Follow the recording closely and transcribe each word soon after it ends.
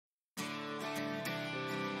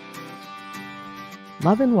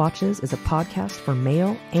Love and Watches is a podcast for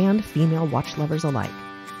male and female watch lovers alike.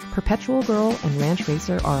 Perpetual Girl and Ranch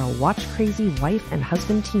Racer are a watch-crazy wife and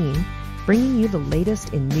husband team bringing you the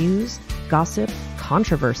latest in news, gossip,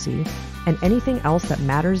 controversy, and anything else that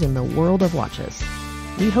matters in the world of watches.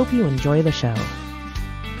 We hope you enjoy the show.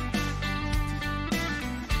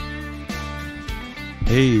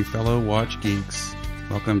 Hey, fellow watch geeks.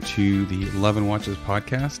 Welcome to the Love and Watches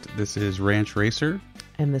podcast. This is Ranch Racer.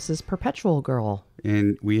 And this is Perpetual Girl.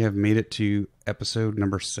 And we have made it to episode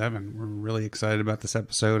number 7. We're really excited about this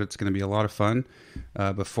episode. It's going to be a lot of fun.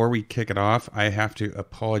 Before we kick it off, I have to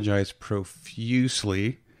apologize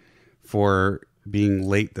profusely for being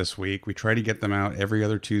late this week. We try to get them out every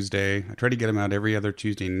other Tuesday. I try to get them out every other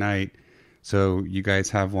Tuesday night, so you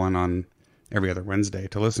guys have one on every other Wednesday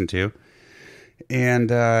to listen to. And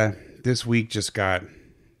this week just got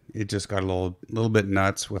a little bit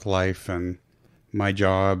nuts with life and my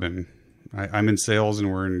job, and I'm in sales and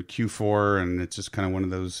we're in Q4, and it's just kind of one of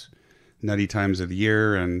those nutty times of the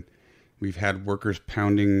year, and we've had workers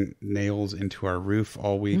pounding nails into our roof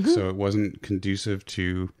all week, so it wasn't conducive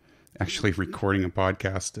to actually recording a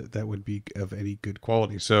podcast that would be of any good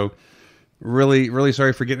quality. So really, really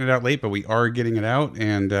sorry for getting it out late, but we are getting it out,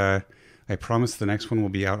 and I promise the next one will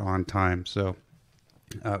be out on time. So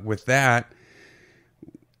with that,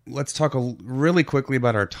 let's talk really quickly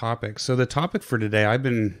about our topic. So the topic for today, I've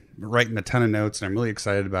been writing a ton of notes and I'm really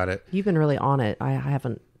excited about it. You've been really on it. I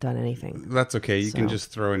haven't done anything. That's okay. You can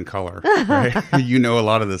just throw in color, right? You know a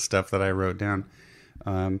lot of the stuff that I wrote down.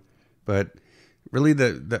 But really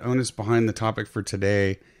the onus behind the topic for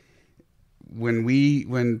today,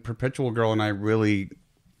 when Perpetual Girl and I really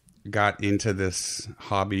got into this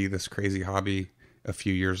hobby, this crazy hobby a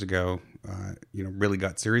few years ago, really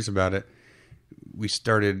got serious about it. We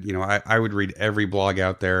started, I would read every blog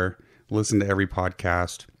out there, listen to every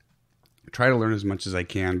podcast, try to learn as much as I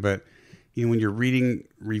can. But, when you're reading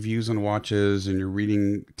reviews on watches and you're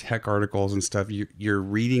reading tech articles and stuff, you're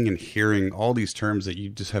reading and hearing all these terms that you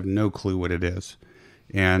just have no clue what it is.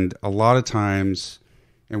 And a lot of times,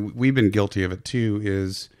 and we've been guilty of it too,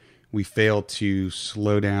 is we fail to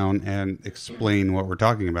slow down and explain what we're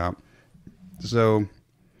talking about. So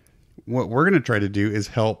what we're going to try to do is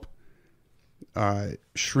help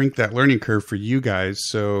shrink that learning curve for you guys.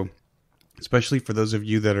 So especially for those of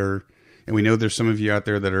you that are, and we know there's some of you out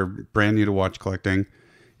there that are brand new to watch collecting,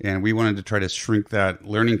 and we wanted to try to shrink that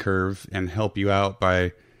learning curve and help you out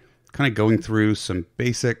by kind of going through some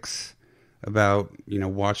basics about,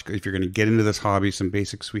 watch, if you're going to get into this hobby, some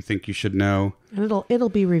basics we think you should know. And it'll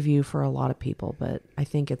be review for a lot of people, but I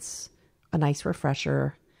think it's a nice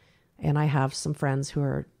refresher. And I have some friends who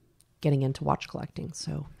are getting into watch collecting,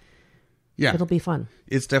 so yeah, it'll be fun.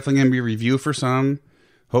 It's definitely going to be a review for some.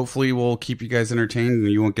 Hopefully we'll keep you guys entertained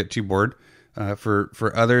and you won't get too bored.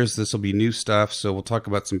 For others, this will be new stuff. So we'll talk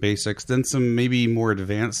about some basics, then some maybe more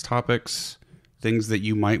advanced topics, things that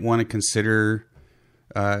you might want to consider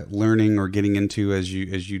learning or getting into as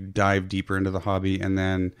you dive deeper into the hobby. And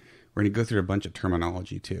then we're going to go through a bunch of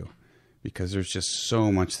terminology too, because there's just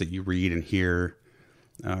so much that you read and hear.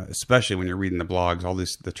 Especially when you're reading the blogs, all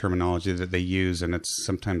the terminology that they use, and it's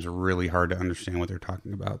sometimes really hard to understand what they're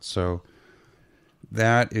talking about. So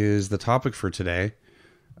that is the topic for today.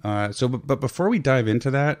 But before we dive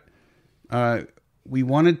into that, what we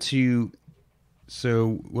wanted to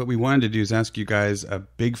do is ask you guys a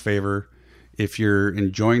big favor. If you're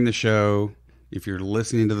enjoying the show, if you're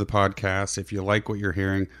listening to the podcast, if you like what you're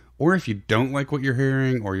hearing, or if you don't like what you're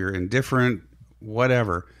hearing, or you're indifferent,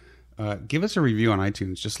 whatever, give us a review on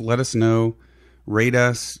iTunes. Just let us know, rate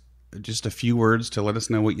us, just a few words to let us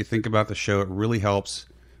know what you think about the show. It really helps.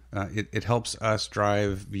 It helps us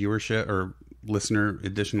drive viewership or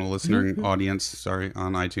additional listener audience,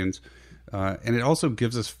 on iTunes. And it also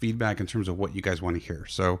gives us feedback in terms of what you guys want to hear.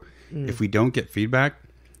 So if we don't get feedback,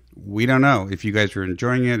 we don't know if you guys are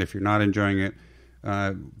enjoying it, if you're not enjoying it.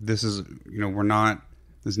 This is not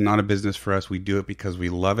a business for us. We do it because we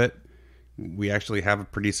love it. We actually have a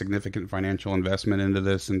pretty significant financial investment into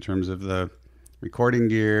this in terms of the recording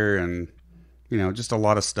gear and, just a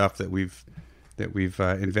lot of stuff that we've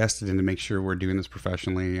invested in to make sure we're doing this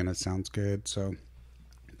professionally and it sounds good. So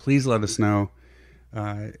please let us know.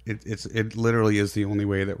 It literally is the only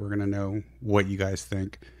way that we're going to know what you guys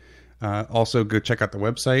think. Also, go check out the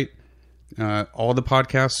website. All the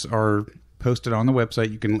podcasts are posted on the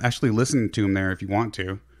website. You can actually listen to them there if you want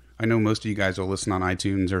to. I know most of you guys will listen on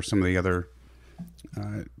iTunes or some of the other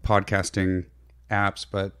podcasting apps,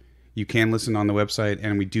 but you can listen on the website,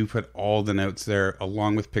 and we do put all the notes there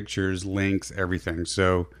along with pictures, links, everything.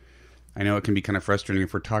 So I know it can be kind of frustrating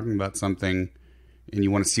if we're talking about something and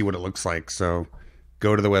you want to see what it looks like. So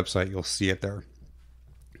go to the website. You'll see it there.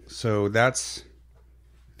 So I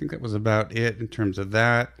think that was about it in terms of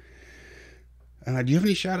that. Do you have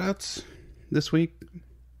any shout outs this week?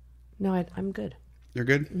 No, I'm good. You're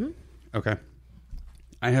good? Mm-hmm. Okay.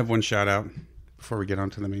 I have one shout out before we get on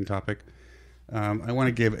to the main topic. I want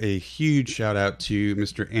to give a huge shout out to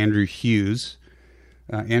Mr. Andrew Hughes.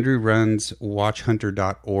 Andrew runs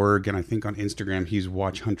watchhunter.org, and I think on Instagram he's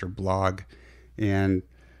watchhunterblog. And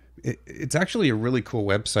it's actually a really cool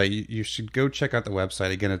website. You should go check out the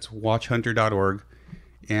website. Again, it's watchhunter.org.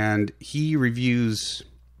 And he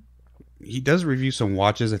does review some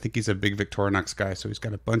watches. I think he's a big Victorinox guy, so he's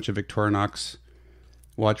got a bunch of Victorinox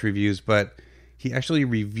watch reviews, but he actually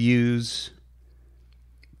reviews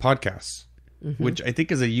podcasts, which I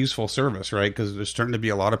think is a useful service, right? Because there's starting to be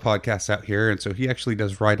a lot of podcasts out here, and so he actually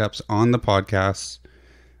does write-ups on the podcasts.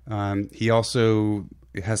 He also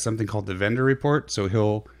has something called the vendor report, so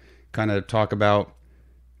he'll kind of talk about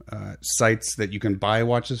sites that you can buy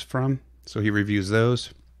watches from, so he reviews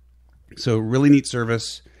those. So really neat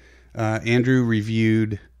service. Andrew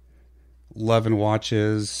reviewed Love and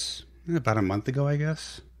Watches about a month ago, I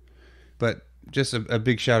guess. But just a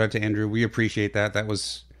big shout out to Andrew. We appreciate that. That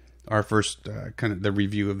was our first kind of the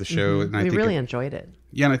review of the show. And I think really enjoyed it.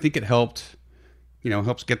 Yeah, and I think it helps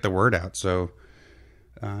get the word out. So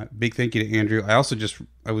big thank you to Andrew. I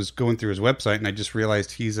was going through his website and I just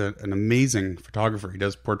realized he's an amazing photographer. He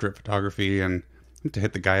does portrait photography, and I have to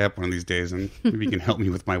hit the guy up one of these days and maybe he can help me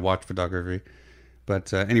with my watch photography.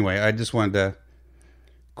 But anyway, I just wanted to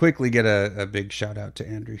quickly get a big shout out to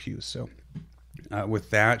Andrew Hughes. So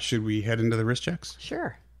with that, should we head into the wrist checks?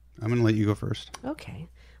 Sure. I'm going to let you go first. Okay.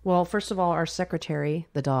 Well, first of all, our secretary,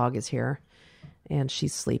 the dog, is here, and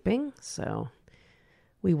she's sleeping, so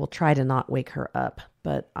we will try to not wake her up.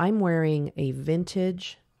 But I'm wearing a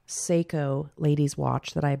vintage Seiko ladies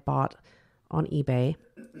watch that I bought on eBay.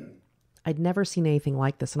 I'd never seen anything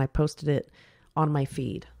like this, and I posted it on my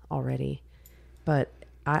feed already. But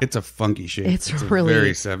it's a funky shape. It's really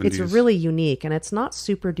very 70s. It's really unique, and it's not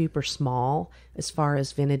super duper small as far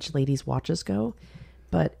as vintage ladies watches go,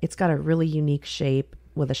 but it's got a really unique shape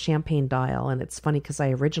with a champagne dial. And it's funny because I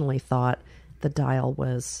originally thought the dial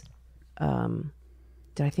was,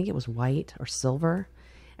 did I think it was white or silver?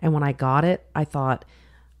 And when I got it, I thought,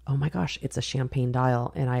 oh my gosh, it's a champagne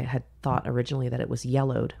dial. And I had thought originally that it was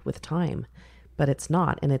yellowed with time, but it's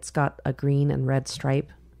not. And it's got a green and red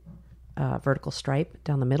stripe, vertical stripe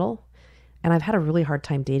down the middle. And I've had a really hard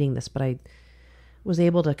time dating this, but I was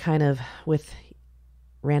able to kind of, with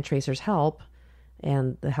Ranch Racer's help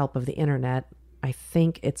and the help of the internet, I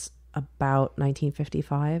think it's about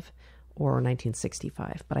 1955 or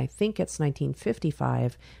 1965, but I think it's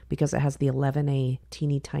 1955 because it has the 11A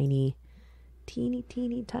teeny tiny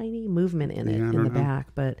movement in it in the back.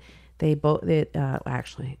 But they both,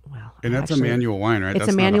 actually, well, and that's a manual wind, right? It's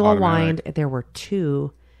that's a manual wind. There were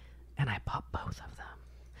two, and I bought both of them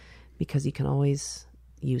because you can always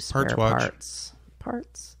use spare parts.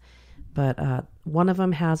 But one of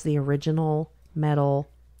them has the original metal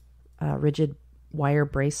rigid wire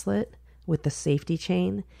bracelet with the safety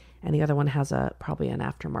chain, and the other one has probably an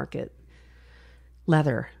aftermarket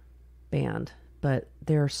leather band. But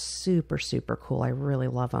they're super, super cool. I really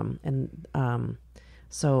love them. And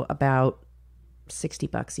so about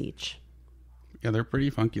 $60 each. Yeah, they're pretty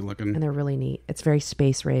funky looking. And they're really neat. It's very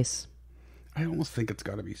space race. I almost think it's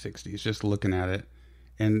got to be 60s, just looking at it.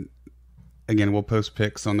 And again, we'll post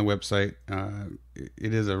pics on the website.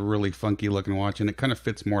 It is a really funky looking watch, and it kind of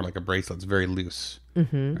fits more like a bracelet. It's very loose.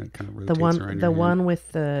 Mm-hmm. It kind of rotates around your hand. The one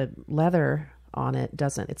with the leather on it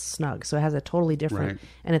doesn't. It's snug, so it has a totally different,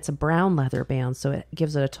 and it's a brown leather band, so it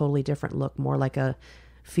gives it a totally different look, more like a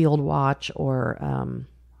field watch or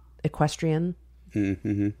equestrian,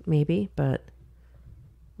 maybe, but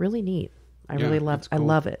really neat. I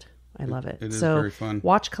love it. It is very fun.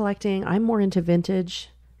 Watch collecting, I'm more into vintage.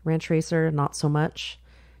 Ranch Racer, not so much,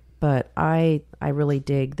 but I really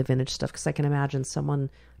dig the vintage stuff because I can imagine someone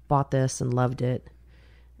bought this and loved it,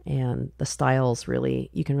 and the styles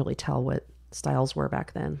you can really tell what styles were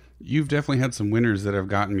back then. You've definitely had some winners that have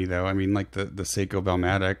gotten me though. I mean, like the Seiko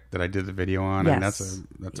Belmatic that I did the video on. Yes. I mean,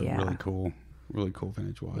 that's a really cool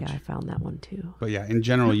vintage watch. Yeah, I found that one too. But yeah, in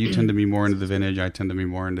general, you tend to be more into the vintage. I tend to be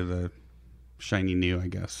more into the shiny new, I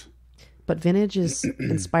guess. But vintage is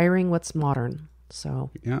inspiring what's modern. So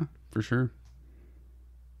yeah, for sure.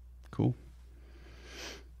 Cool.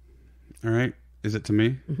 All right. Is it to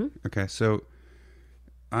me? Mm-hmm. Okay. So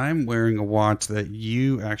I'm wearing a watch that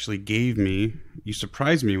you actually gave me. You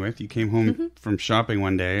surprised me with. You came home from shopping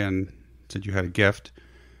one day and said you had a gift.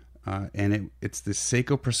 And it's the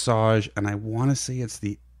Seiko Presage. And I want to say it's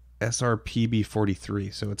the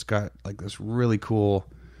SRPB43. So it's got like this really cool,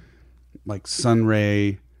 like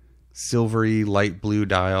sunray, silvery, light blue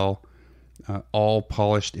dial, all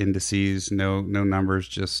polished indices, no numbers,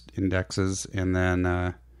 just indexes, and then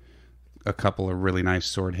a couple of really nice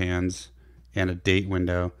sword hands and a date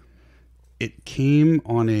window. It came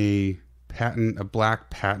on a black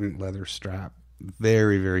patent leather strap,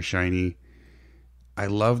 very, very shiny. I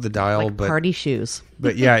love the dial, like but party shoes.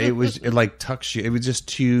 But yeah, it like tuck shoe. It was just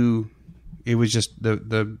too. It was just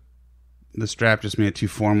the strap just made it too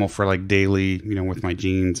formal for like daily, with my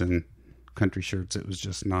jeans and country shirts. It was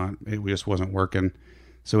just not. It just wasn't working.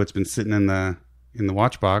 So it's been sitting in the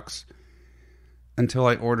watch box until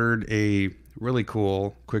I ordered a really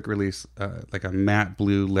cool quick release, like a matte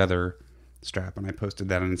blue leather strap, and I posted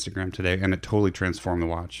that on Instagram today, and it totally transformed the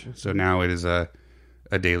watch. So now it is a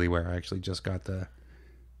daily wear. I actually just got the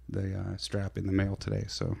strap in the mail today.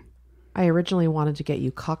 So I originally wanted to get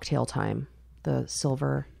you Cocktail Time, the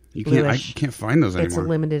silver. I can't find those anymore. It's a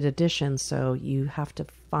limited edition, so you have to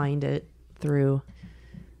find it through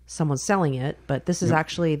someone selling it. But this is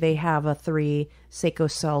actually, they have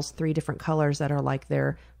Seiko sells 3 different colors that are like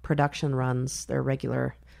their production runs, their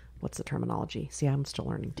regular, what's the terminology? See, I'm still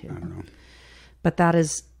learning too. I don't know. But that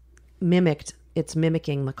is it's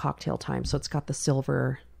mimicking the Cocktail Time. So it's got the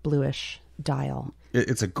silver bluish dial.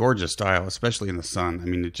 It's a gorgeous dial, especially in the sun. I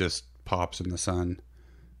mean, it just pops in the sun,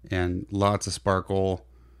 and lots of sparkle,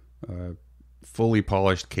 fully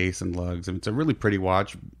polished case and lugs. And it's a really pretty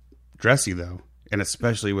watch, dressy though, and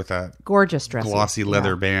especially with that gorgeous dressy glossy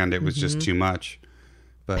leather band, it was just too much.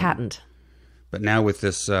 But patent. But now with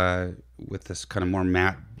this kind of more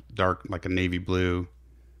matte, dark, like a navy blue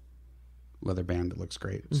leather band, it looks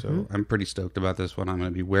great. So I'm pretty stoked about this one. I'm going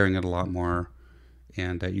to be wearing it a lot more.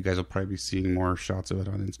 And you guys will probably be seeing more shots of it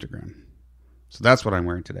on Instagram. So that's what I'm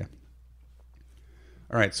wearing today.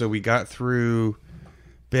 All right, so we got through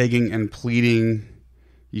begging and pleading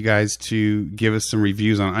you guys to give us some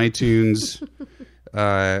reviews on iTunes.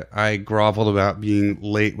 I groveled about being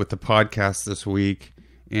late with the podcast this week,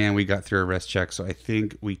 and we got through a rest check. So I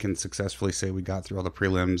think we can successfully say we got through all the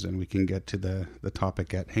prelims, and we can get to the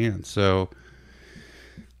topic at hand. So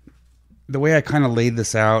the way I kind of laid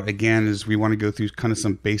this out, again, is we want to go through kind of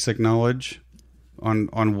some basic knowledge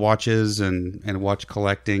on watches and watch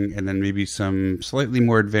collecting, and then maybe some slightly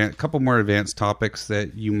more advanced, couple more advanced topics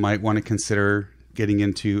that you might want to consider getting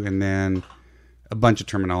into, and then a bunch of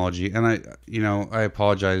terminology. And I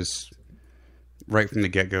apologize right from the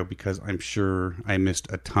get-go because I'm sure I missed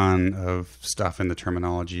a ton of stuff in the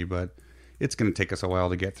terminology, but it's going to take us a while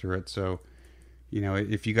to get through it. So,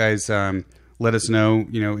 if you guys let us know,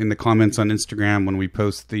 in the comments on Instagram when we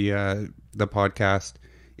post the podcast,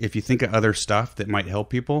 if you think of other stuff that might help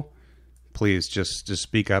people, please just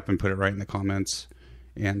speak up and put it right in the comments,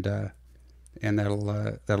 and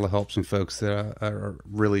that'll help some folks that are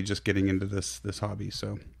really just getting into this hobby.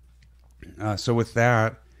 So with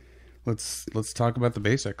that, let's talk about the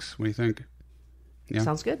basics. What do you think? Yeah,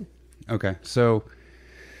 sounds good. Okay, so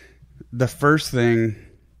the first thing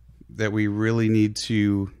that we really need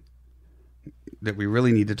to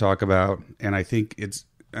talk about, and I think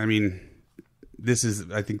this is,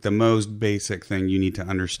 I think, the most basic thing you need to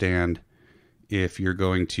understand if you're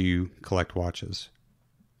going to collect watches.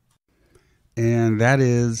 And that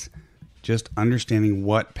is just understanding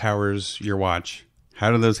what powers your watch. How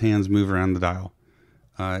do those hands move around the dial?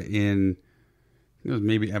 In it was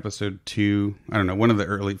maybe episode 2, I don't know, one of the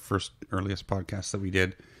earliest podcasts that we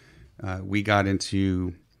did, we got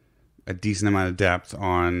into a decent amount of depth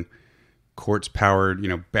on quartz powered,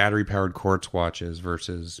 battery powered quartz watches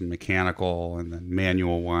versus mechanical, and then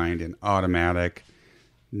manual wind and automatic.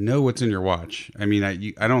 Know what's in your watch. I mean,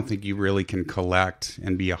 I don't think you really can collect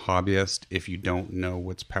and be a hobbyist if you don't know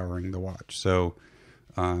what's powering the watch. So,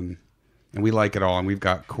 and we like it all. And we've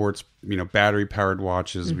got quartz, battery powered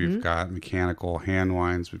watches. We've got mechanical hand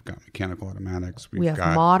winds. We've got mechanical automatics. We have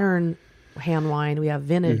modern hand wind. We have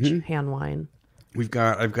vintage hand wind. I've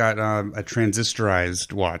got a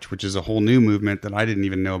transistorized watch, which is a whole new movement that I didn't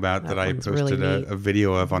even know about, that I posted really a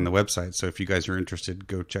video of on the website. So if you guys are interested,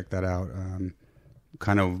 go check that out.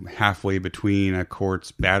 Kind of halfway between a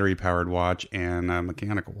quartz battery powered watch and a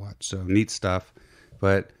mechanical watch. So neat stuff.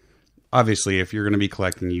 But obviously, if you're going to be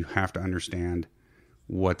collecting, you have to understand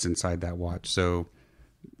what's inside that watch. So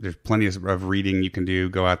there's plenty of reading you can do.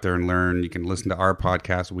 Go out there and learn. You can listen to our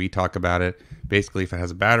podcast. We talk about it. Basically, if it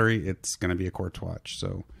has a battery, it's going to be a quartz watch.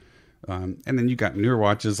 So, and then you got newer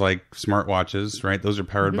watches like smart watches, right? Those are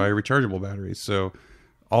powered by rechargeable batteries. So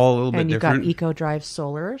all a little bit different. And you've got EcoDrive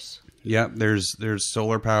Solars. Yep. There's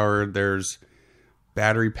solar powered. There's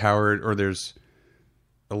battery powered, or there's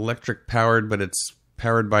electric powered, but it's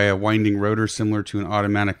powered by a winding rotor similar to an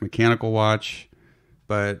automatic mechanical watch.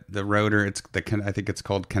 But the rotor, I think it's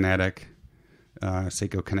called kinetic,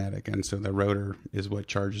 Seiko Kinetic. And so the rotor is what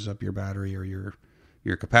charges up your battery or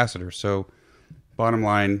your capacitor. So bottom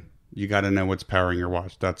line, you got to know what's powering your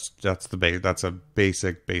watch. That's a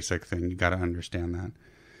basic thing. You got to understand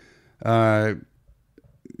that.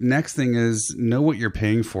 Next thing is know what you're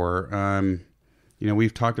paying for.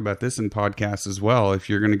 We've talked about this in podcasts as well. If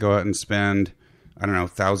you're going to go out and spend, I don't know,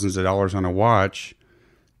 thousands of dollars on a watch,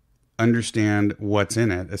 understand what's in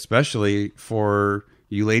it, especially for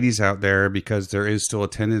you ladies out there, because there is still a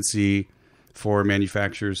tendency for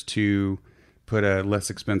manufacturers to put a less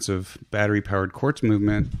expensive battery powered quartz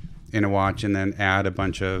movement in a watch and then add a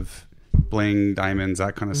bunch of bling, diamonds,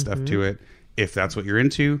 that kind of stuff to it. If that's what you're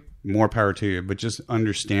into, more power to you. But just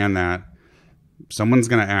understand that someone's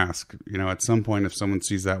going to ask, at some point, if someone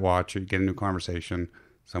sees that watch or you get into a conversation,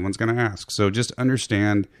 someone's going to ask. So just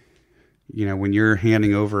understand, when you're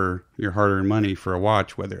handing over your hard-earned money for a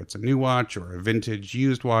watch, whether it's a new watch or a vintage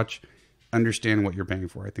used watch, understand what you're paying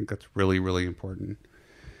for. I think that's really, really important.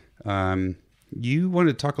 You want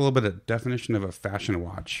to talk a little bit of definition of a fashion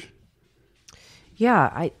watch.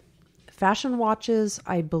 Yeah, fashion watches,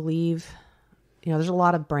 I believe, there's a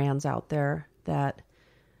lot of brands out there that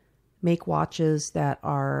make watches that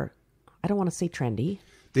are, I don't want to say trendy.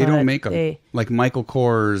 They don't make them. Like Michael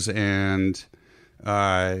Kors and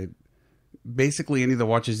basically any of the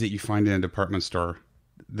watches that you find in a department store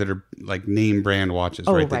that are like name brand watches,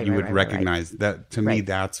 that you would recognize. That to me,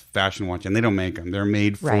 that's fashion watch, and they don't make them. They're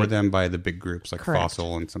made for them by the big groups like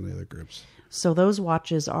Fossil and some of the other groups. So those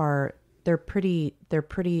watches they're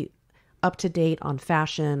pretty up to date on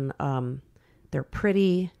fashion. They're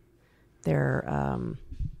pretty.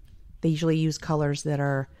 They usually use colors that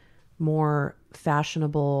are more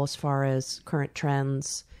fashionable as far as current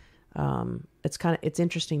trends. It's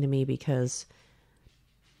interesting to me because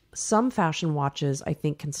some fashion watches I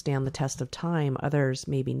think can stand the test of time, others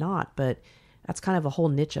maybe not, but that's kind of a whole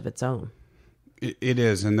niche of its own. It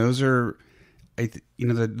is, and those are,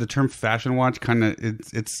 the term fashion watch kind of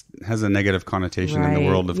it's has a negative connotation in the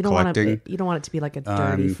world of collecting. You don't want it to be like a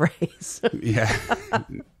dirty phrase. Yeah,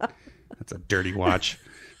 that's a dirty watch.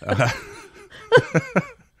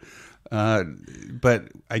 But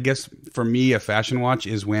I guess for me, a fashion watch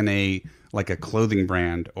is when a clothing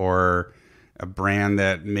brand or a brand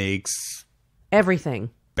that makes everything,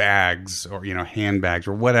 bags or handbags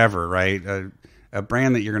or whatever, right? A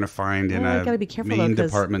brand that you're going to find in a main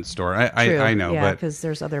department store. I know, but because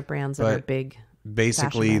there's other brands that are big.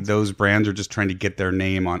 Basically, those brands are just trying to get their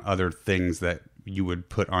name on other things that you would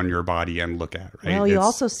put on your body and look at, right? Well, you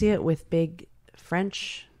also see it with big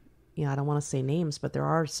French. I don't want to say names, but there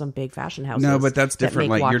are some big fashion houses. No, but that's different.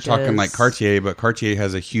 Like watches, you're talking like Cartier, but Cartier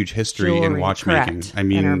has a huge history in watchmaking. Correct. I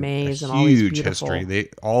mean, Hermes a and all huge history.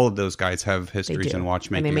 All of those guys have histories in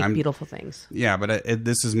watchmaking. And they make beautiful things. Yeah, but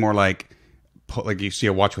this is more like you see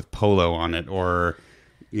a watch with polo on it, or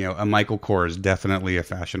a Michael Kors, definitely a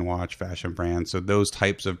fashion watch, fashion brand. So those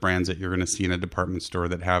types of brands that you're going to see in a department store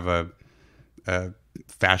that have a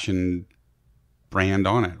fashion brand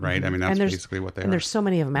on it, right? I mean, that's basically what they are. And there's so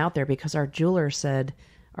many of them out there because our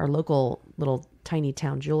local little tiny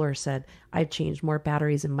town jeweler said, I've changed more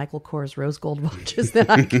batteries in Michael Kors rose gold watches than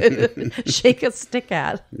I could shake a stick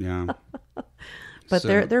at. Yeah. But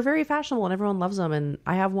they're very fashionable and everyone loves them. And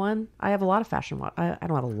I have one. I have a lot of fashion watch. I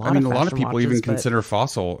don't have a lot. I mean, a lot of people watches, even consider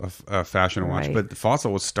Fossil a fashion watch, but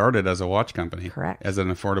Fossil was started as a watch company, correct? As an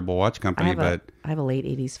affordable watch company. I have a late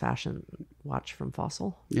 '80s fashion watch from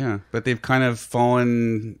Fossil. Yeah, but they've kind of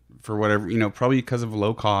fallen for whatever probably because of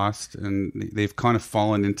low cost, and they've kind of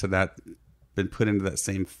fallen into that, been put into that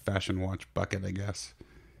same fashion watch bucket, I guess.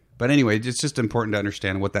 But anyway, it's just important to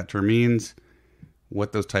understand what that term means,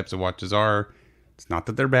 what those types of watches are. It's not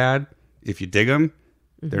that they're bad. If you dig them,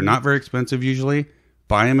 they're not very expensive usually.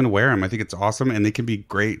 Buy them and wear them. I think it's awesome. And they can be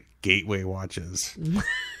great gateway watches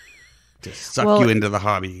to suck you into the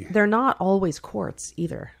hobby. They're not always quartz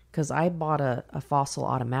either, because I bought a Fossil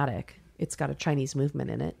automatic. It's got a Chinese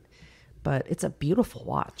movement in it, but it's a beautiful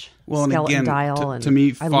watch. Well, Skeleton and again, dial, to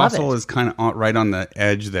me, Fossil is kind of right on the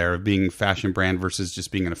edge there of being fashion brand versus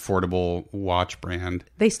just being an affordable watch brand.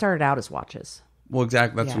 They started out as watches. Well,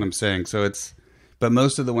 exactly. That's what I'm saying. So but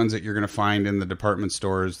most of the ones that you're going to find in the department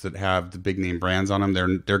stores that have the big name brands on them,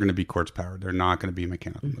 they're going to be quartz powered. They're not going to be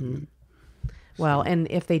mechanical movement. Well, and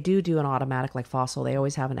if they do an automatic like Fossil, they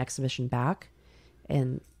always have an exhibition back,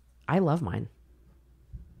 and I love mine.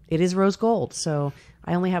 It is rose gold, so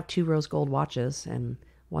I only have 2 rose gold watches, and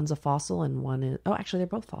one's a Fossil and one is... Oh, actually, they're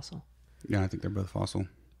both Fossil. Yeah, I think they're both Fossil.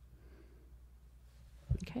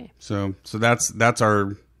 Okay. So that's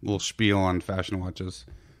our little spiel on fashion watches.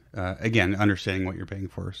 Again, understanding what you're paying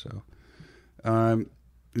for. So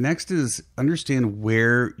next is understand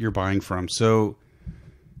where you're buying from. So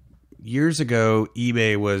years ago,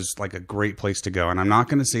 eBay was like a great place to go. And I'm not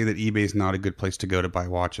going to say that eBay is not a good place to go to buy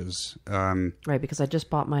watches. Right, because I just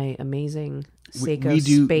bought my amazing Seiko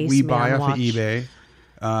Spaceman we buy off watch. of eBay.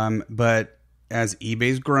 But as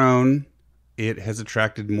eBay's grown, it has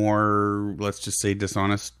attracted more, let's just say,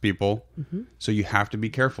 dishonest people. Mm-hmm. So you have to be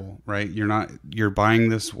careful, right? You're buying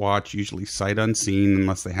this watch usually sight unseen,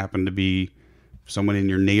 unless they happen to be someone in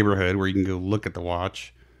your neighborhood where you can go look at the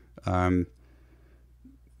watch.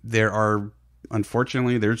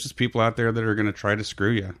 Unfortunately, there's just people out there that are going to try to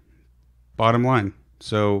screw you. Bottom line.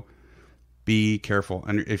 So be careful.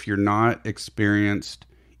 And if you're not experienced,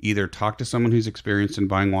 either talk to someone who's experienced in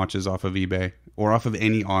buying watches off of eBay or off of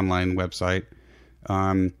any online website.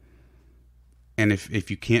 And if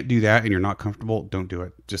you can't do that and you're not comfortable, don't do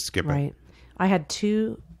it. Just skip it. Right. I had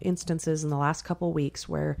 2 instances in the last couple of weeks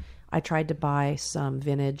where I tried to buy some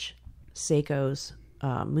vintage Seiko's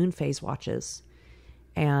moon phase watches,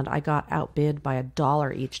 and I got outbid by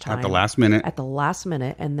 $1 each time. At the last minute. At the last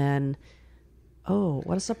minute. And then, oh,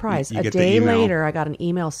 what a surprise. You a day later, I got an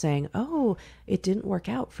email saying, oh, it didn't work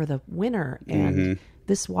out for the winner. And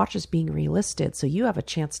this watch is being relisted, so you have a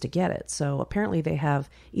chance to get it. So apparently they have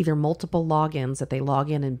either multiple logins that they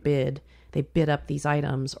log in and bid. They bid up these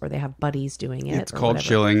items, or they have buddies doing it. It's called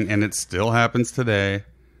shilling, and it still happens today.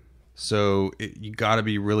 So you got to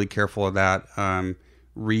be really careful of that.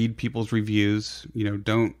 Read people's reviews.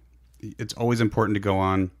 It's always important to go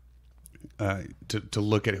on to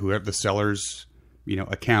look at whoever the seller's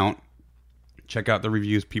account. Check out the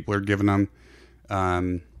reviews people are giving them,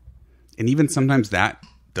 and even sometimes that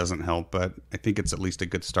doesn't help, but I think it's at least a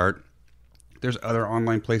good start. There's other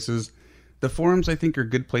online places. The forums, I think, are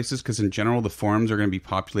good places because in general the forums are going to be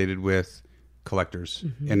populated with collectors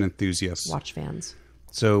and enthusiasts, watch fans.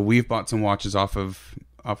 So we've bought some watches off of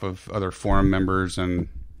other forum members and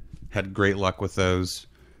had great luck with those.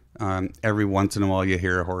 Every once in a while you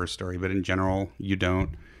hear a horror story, but in general you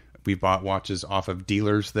don't. We bought watches off of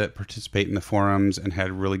dealers that participate in the forums and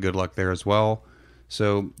had really good luck there as well.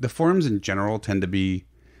 So the forums in general tend to be,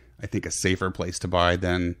 I think, a safer place to buy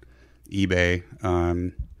than eBay.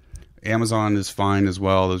 Amazon is fine as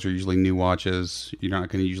well. Those are usually new watches. You're not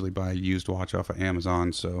going to usually buy a used watch off of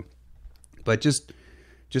Amazon. But just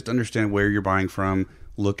understand where you're buying from.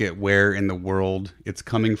 Look at where in the world it's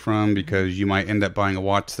coming from, because you might end up buying a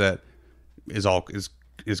watch that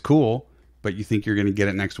is cool, but you think you're going to get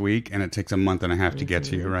it next week, and it takes a month and a half to get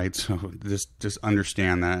to you, right? So just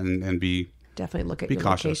understand that and be definitely look at be your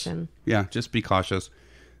cautious. location. Yeah, just be cautious.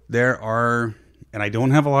 There are, and I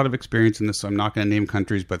don't have a lot of experience in this, so I'm not going to name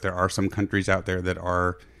countries, but there are some countries out there that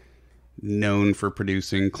are known for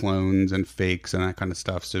producing clones and fakes and that kind of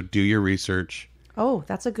stuff. So do your research. Oh,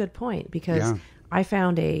 that's a good point, because I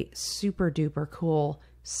found a super duper cool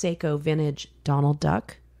Seiko vintage Donald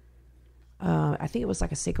Duck. I think it was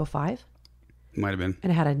like a Seiko 5. Might have been.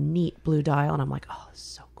 And it had a neat blue dial, and I'm like, oh, this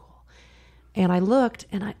is so cool. And I looked,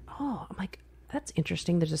 and I'm like, that's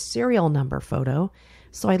interesting. There's a serial number photo.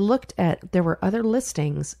 So I looked there were other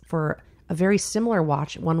listings for a very similar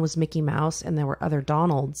watch. One was Mickey Mouse, and there were other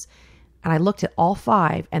Donalds. And I looked at all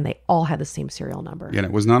 5, and they all had the same serial number. Yeah,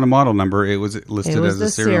 it was not a model number. It was listed as a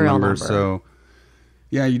serial number. So,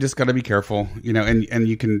 yeah, you just got to be careful, and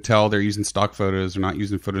you can tell they're using stock photos. They're not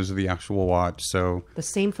using photos of the actual watch. So the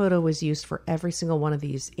same photo was used for every single one of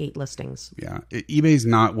these 8 listings. Yeah, eBay's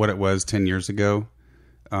not what it was 10 years ago.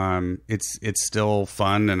 It's still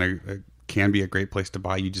fun, and it can be a great place to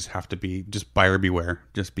buy. You just have to be buyer beware.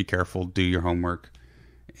 Just be careful. Do your homework,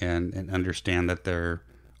 and understand that there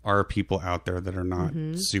are people out there that are not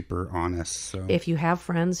super honest. So if you have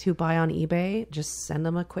friends who buy on eBay, just send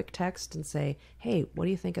them a quick text and say, hey, what do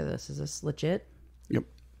you think of this? Is this legit? Yep.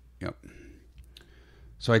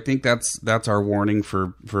 So I think that's our warning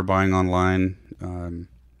for buying online.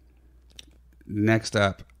 Next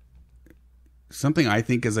up, something I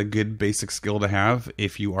think is a good basic skill to have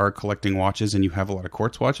if you are collecting watches and you have a lot of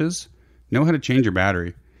quartz watches, know how to change your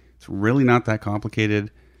battery. It's really not that complicated.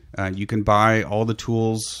 You can buy all the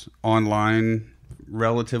tools online,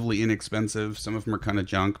 relatively inexpensive. Some of them are kind of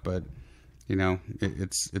junk, but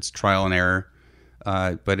it's trial and error.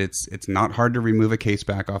 But it's not hard to remove a case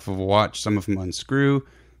back off of a watch. Some of them unscrew.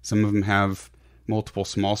 Some of them have multiple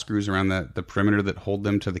small screws around the perimeter that hold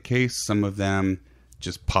them to the case. Some of them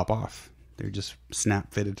just pop off. They're just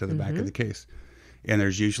snap fitted to the back of the case. And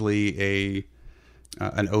there's usually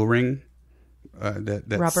an O-ring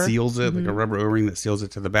that seals it, like a rubber O-ring that seals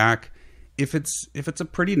it to the back. if it's a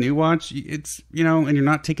pretty new watch, it's, you know, and you're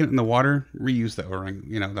not taking it in the water, reuse the O-ring.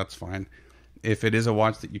 You know, that's fine. If it is a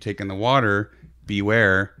watch that you take in the water,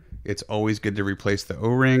 beware. It's always good to replace the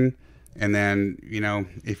O-ring. And then, you know,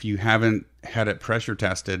 if you haven't had it pressure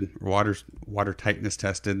tested, water tightness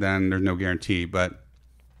tested, then there's no guarantee. But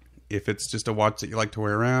if it's just a watch that you like to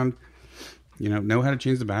wear around, you know how to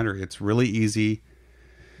change the battery. It's really easy.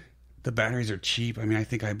 The batteries are cheap. I mean, I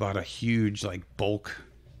think I bought a huge like bulk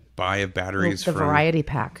buy of batteries. The variety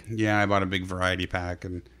pack. Yeah, I bought a big variety pack.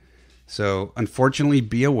 And so unfortunately,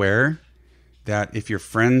 be aware that if your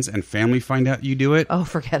friends and family find out you do it, oh,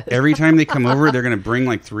 forget it. Every time they come over, they're going to bring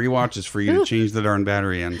like 3 watches for you to change the darn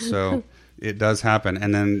battery in. So it does happen.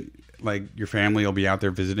 And then like your family will be out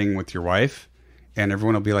there visiting with your wife and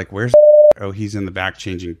everyone will be like, where's oh, he's in the back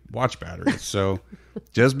changing watch batteries. So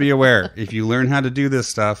just be aware. If you learn how to do this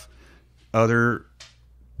stuff, other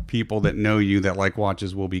people that know you that like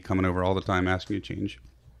watches will be coming over all the time asking you to change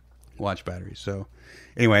watch batteries. So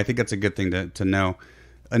anyway, I think that's a good thing to know.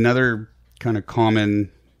 Another kind of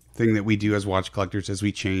common thing that we do as watch collectors is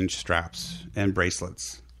we change straps and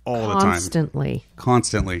bracelets all the time.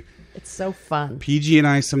 Constantly. It's so fun. PG and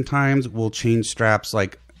I sometimes will change straps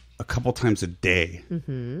like a couple times a day.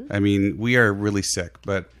 Mm-hmm. I mean, we are really sick,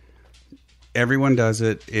 but everyone does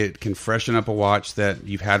it. It can freshen up a watch that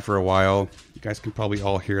you've had for a while. You guys can probably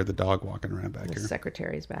all hear the dog walking around back here. The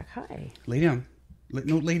secretary's back. Hi. Lay down.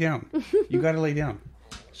 No, lay down. You got to lay down.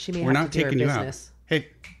 She may We're have not to do her taking you business. out. Hey,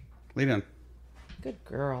 lay down. Good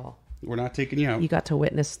girl. We're not taking you out. You got to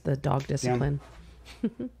witness the dog discipline.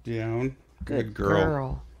 Down. Good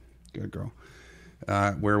girl. Good girl.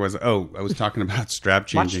 Where was I was talking about strap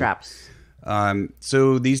changing. Watch straps.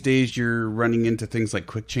 So these days you're running into things like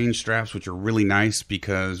quick change straps, which are really nice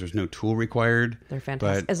because there's no tool required. They're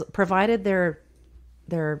fantastic. Provided they're,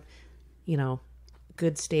 you know,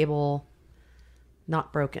 good, stable,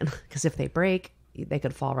 not broken. Because if they break, they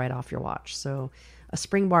could fall right off your watch. So a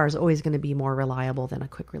spring bar is always going to be more reliable than a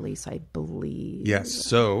quick release, I believe. Yes.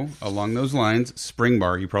 So along those lines, spring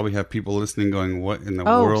bar, you probably have people listening going, what in the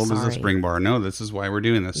world is a spring bar? No, this is why we're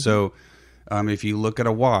doing this. Mm-hmm. So if you look at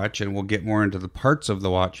a watch, and we'll get more into the parts of the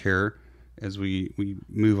watch here as we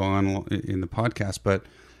move on in the podcast, but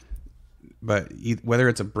whether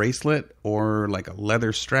it's a bracelet or like a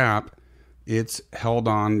leather strap, it's held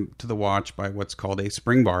on to the watch by what's called a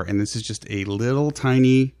spring bar. And this is just a little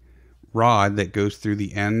tiny rod that goes through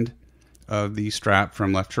the end of the strap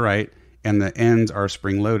from left to right, and the ends are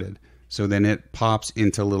spring loaded. So then it pops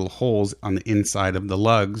into little holes on the inside of the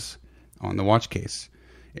lugs on the watch case.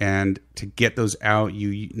 And to get those out,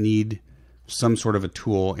 you need some sort of a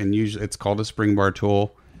tool, and usually it's called a spring bar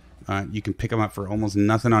tool. You can pick them up for almost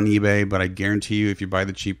nothing on eBay, but I guarantee you if you buy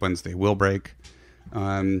the cheap ones, they will break.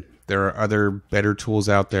 There are other better tools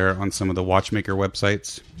out there on some of the watchmaker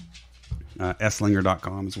websites.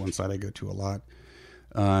 Esslinger.com is one site I go to a lot.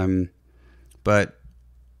 And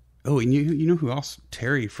you know who else?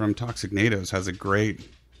 Terry from Toxic NATOs has a great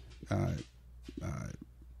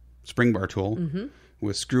spring bar tool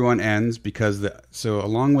with screw-on ends, because so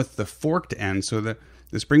along with the forked end, so the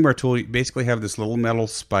spring bar tool, you basically have this little metal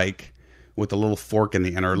spike with a little fork in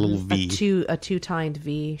the end, or a little V. A two-tined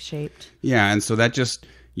V shaped. Yeah, and so that just,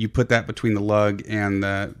 you put that between the lug and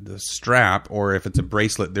the strap, or if it's a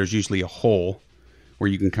bracelet, there's usually a hole where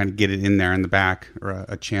you can kind of get it in there in the back, or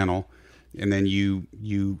a channel, and then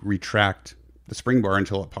you retract the spring bar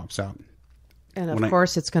until it pops out. And of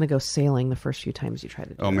course, it's going to go sailing the first few times you try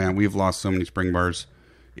to do it. Oh man, we've lost so many spring bars.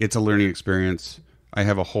 It's a learning experience. I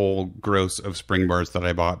have a whole gross of spring bars that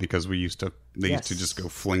I bought because they used to just go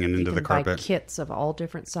flinging into the carpet. Buy kits of all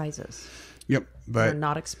different sizes. Yep, but they're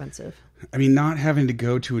not expensive. I mean, not having to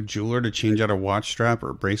go to a jeweler to change out a watch strap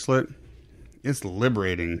or a bracelet, it's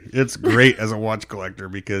liberating. It's great as a watch collector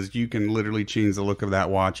because you can literally change the look of that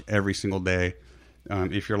watch every single day.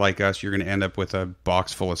 If you're like us, you're going to end up with a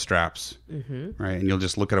box full of straps, right? And you'll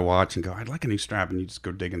just look at a watch and go, I'd like a new strap. And you just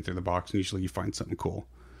go digging through the box, and usually you find something cool.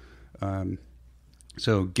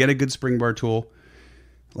 So get a good spring bar tool.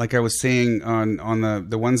 Like I was saying, on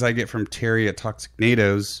the ones I get from Terry at Toxic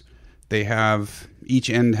NATOs, they have, each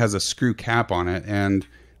end has a screw cap on it, and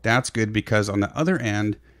that's good because on the other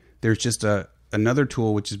end, there's just another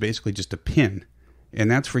tool, which is basically just a pin. And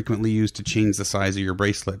that's frequently used to change the size of your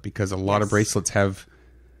bracelet, because a lot of bracelets have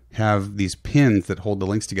these pins that hold the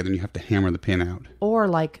links together, and you have to hammer the pin out. Or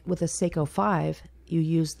like with a Seiko 5, you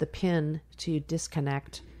use the pin to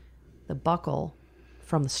disconnect the buckle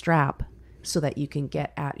from the strap so that you can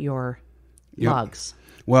get at your lugs.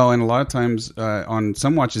 Well, and a lot of times on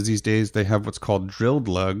some watches these days, they have what's called drilled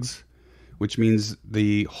lugs, which means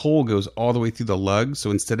the hole goes all the way through the lug. So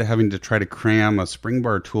instead of having to try to cram a spring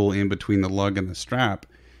bar tool in between the lug and the strap,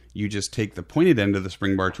 you just take the pointed end of the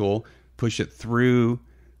spring bar tool, push it through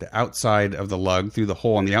the outside of the lug, through the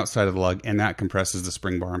hole on the outside of the lug, and that compresses the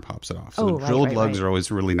spring bar and pops it off. So drilled lugs are always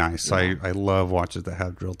really nice. Yeah. I love watches that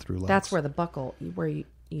have drilled through lugs. That's where the buckle, where you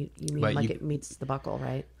mean like it meets the buckle,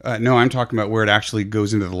 right? No, I'm talking about where it actually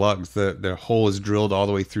goes into the lugs. The hole is drilled all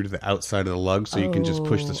the way through to the outside of the lug, so you can just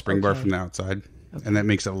push the spring bar from the outside. Okay. And that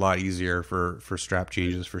makes it a lot easier for strap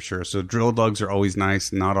changes for sure. So drilled lugs are always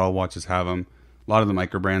nice. Not all watches have them. A lot of the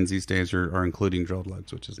micro brands these days are including drilled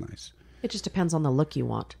lugs, which is nice. It just depends on the look you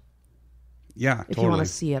want. Yeah, if you want to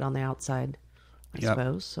see it on the outside, I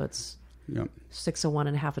suppose. So it's 6 of one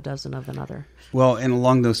and half a dozen of another. Well, and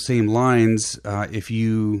along those same lines, if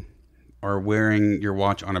you are wearing your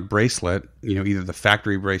watch on a bracelet, either the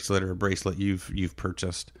factory bracelet or a bracelet you've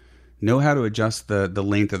purchased, know how to adjust the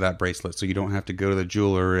length of that bracelet so you don't have to go to the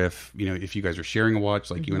jeweler if you guys are sharing a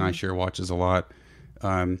watch, like you and I share watches a lot.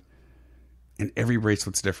 And every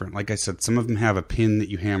bracelet's different. Like I said, some of them have a pin that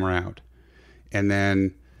you hammer out. And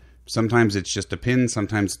then sometimes it's just a pin.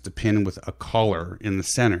 Sometimes it's a pin with a collar in the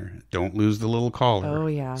center. Don't lose the little collar. Oh,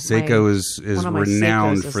 yeah. Seiko is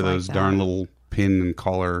renowned for those darn little pin and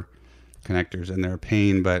collar connectors. And they're a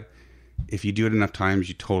pain, but if you do it enough times,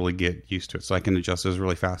 you totally get used to it. So I can adjust those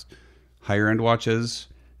really fast. Higher end watches,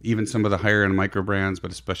 even some of the higher end micro brands,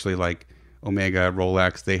 but especially like Omega,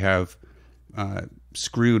 Rolex, they have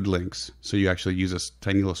screwed links. So you actually use a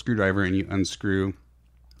tiny little screwdriver and you unscrew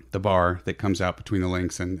the bar that comes out between the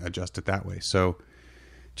links and adjust it that way. So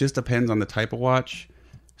just depends on the type of watch.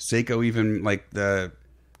 Seiko, even like the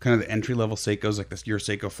kind of the entry level Seikos, like your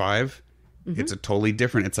Seiko 5, it's a totally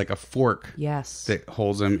different. It's like a fork that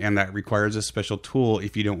holds them, and that requires a special tool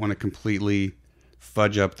if you don't want to completely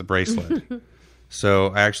fudge up the bracelet. So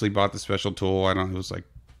I actually bought the special tool. I don't know, it was like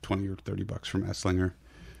 $20 or $30 from Esslinger.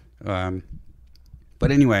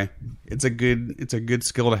 But anyway, it's a good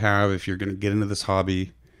skill to have if you're going to get into this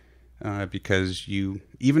hobby. Because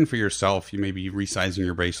even for yourself, you may be resizing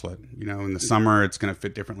your bracelet. In the summer, it's going to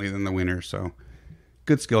fit differently than the winter. So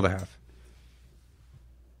good skill to have.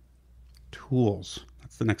 Tools.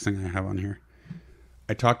 That's the next thing I have on here.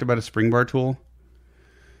 I talked about a spring bar tool.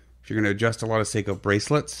 If you're going to adjust a lot of Seiko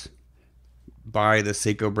bracelets, buy the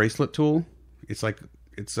Seiko bracelet tool.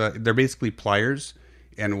 They're basically pliers,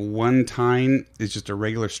 and one tine is just a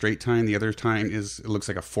regular straight tine. The other tine it looks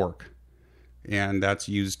like a fork. And that's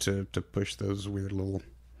used to push those weird little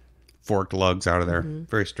forked lugs out of there.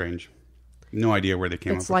 Very strange. No idea where they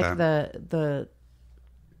came up with that. It's like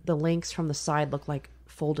the links from the side look like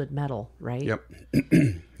folded metal, right? Yep.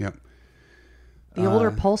 Yep. The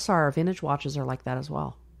older Pulsar vintage watches are like that as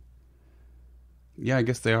well. Yeah, I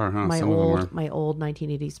guess they are, huh? My old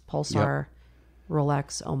 1980s Pulsar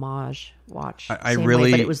Rolex homage watch. I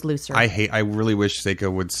really, but it was looser. I really wish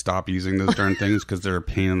Seiko would stop using those darn things because they're a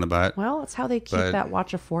pain in the butt. Well, it's how they keep that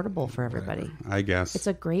watch affordable for everybody. I guess it's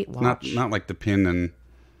a great watch. Not like the pin and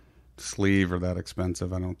sleeve are that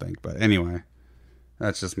expensive, I don't think. But anyway,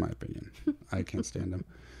 that's just my opinion. I can't stand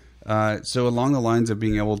them. So along the lines of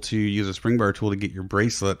being able to use a spring bar tool to get your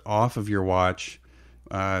bracelet off of your watch,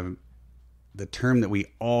 the term that we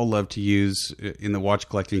all love to use in the watch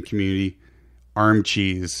collecting community, arm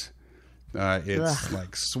cheese. It's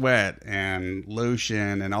like sweat and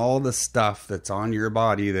lotion and all the stuff that's on your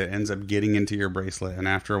body that ends up getting into your bracelet. And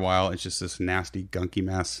after a while, it's just this nasty, gunky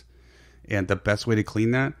mess. And the best way to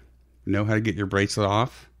clean that, know how to get your bracelet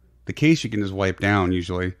off. The case you can just wipe down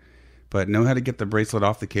usually, but know how to get the bracelet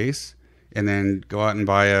off the case and then go out and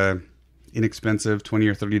buy a inexpensive $20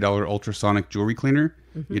 or $30 ultrasonic jewelry cleaner.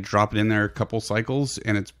 You drop it in there a couple cycles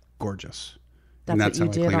and it's gorgeous. That's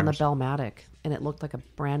what you did on the Bellmatic, and it looked like a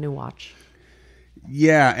brand new watch.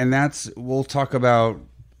 Yeah, and we'll talk about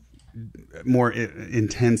more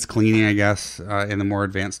intense cleaning, I guess, in the more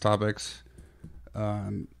advanced topics.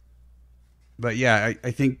 But yeah,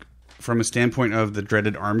 I think from a standpoint of the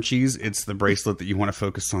dreaded arm cheese, it's the bracelet that you want to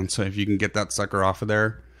focus on. So if you can get that sucker off of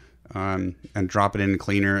there and drop it in the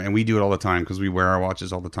cleaner, and we do it all the time because we wear our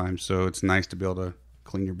watches all the time. So it's nice to be able to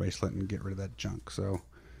clean your bracelet and get rid of that junk. So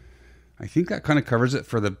I think that kind of covers it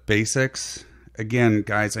for the basics. Again,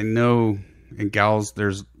 guys, I know, and gals,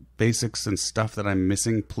 there's basics and stuff that I'm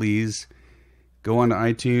missing. Please go onto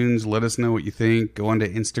iTunes. Let us know what you think. Go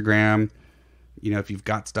onto Instagram. If you've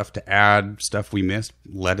got stuff to add, stuff we missed,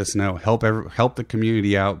 let us know. Help the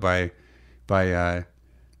community out by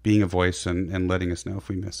being a voice and letting us know if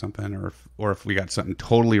we missed something or if we got something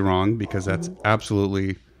totally wrong, because that's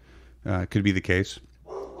absolutely could be the case.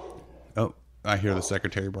 Oh, I hear the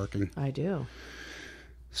secretary barking. I do.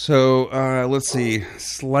 So let's see,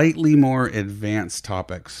 slightly more advanced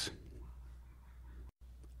topics.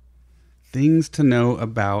 Things to know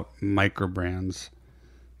about microbrands.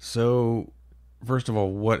 So first of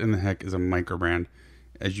all, what in the heck is a microbrand?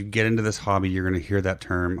 As you get into this hobby, you're going to hear that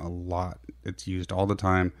term a lot. It's used all the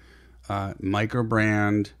time.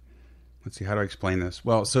 Microbrand. Let's see, how do I explain this?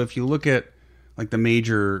 Well, so if you look at like the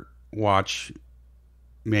major watch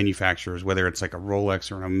manufacturers, whether it's like a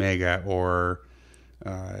Rolex or an Omega or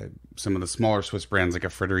some of the smaller Swiss brands like a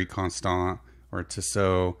Frederic Constant or a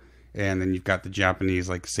Tissot, and then you've got the Japanese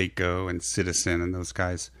like Seiko and Citizen and those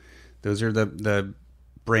guys. Those are the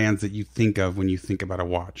brands that you think of when you think about a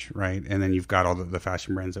watch, right? And then you've got all the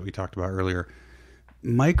fashion brands that we talked about earlier.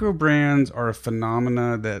 Micro brands are a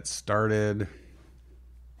phenomena that started,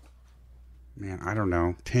 man, I don't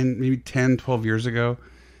know, 12 years ago.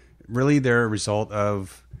 Really, they're a result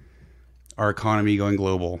of our economy going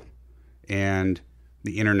global and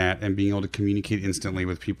the internet and being able to communicate instantly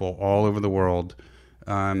with people all over the world.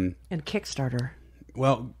 And Kickstarter.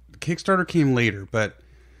 Well, Kickstarter came later, but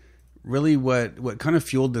really what kind of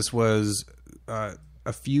fueled this was a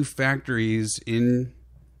few factories in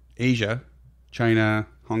Asia, China,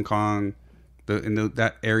 Hong Kong,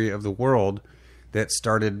 that area of the world that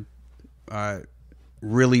started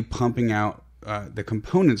really pumping out the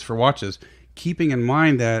components for watches, keeping in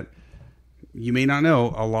mind that you may not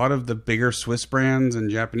know, a lot of the bigger Swiss brands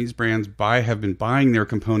and Japanese brands have been buying their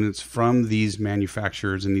components from these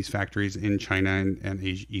manufacturers and these factories in China and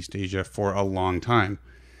East Asia for a long time.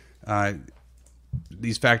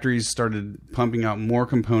 These factories started pumping out more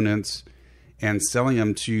components and selling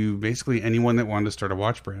them to basically anyone that wanted to start a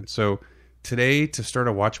watch brand. So today, to start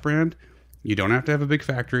a watch brand, you don't have to have a big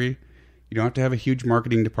factory. You don't have to have a huge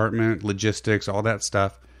marketing department, logistics, all that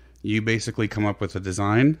stuff. You basically come up with a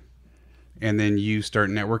design, and then you start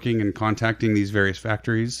networking and contacting these various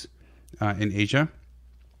factories in Asia.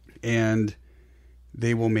 And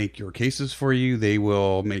they will make your cases for you. They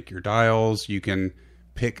will make your dials. You can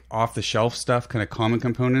pick off-the-shelf stuff, kind of common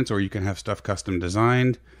components, or you can have stuff custom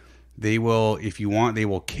designed. They will, if you want, they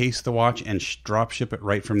will case the watch and drop ship it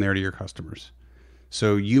right from there to your customers.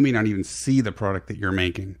 So you may not even see the product that you're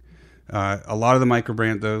making. A lot of the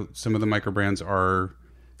microbrand, though, some of the microbrands are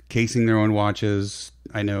casing their own watches.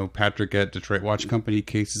 I know Patrick at Detroit Watch Company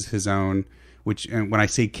cases his own, and when I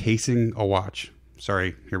say casing a watch,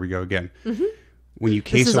 sorry, here we go again. Mm-hmm. When you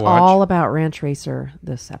case a watch. This is all about Ranch Racer,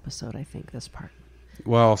 this episode, I think, this part.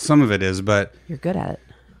 Well, some of it is, but you're good at it.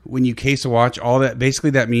 When you case a watch, all that basically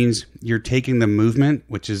that means you're taking the movement,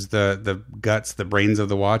 which is the guts, the brains of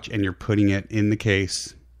the watch, and you're putting it in the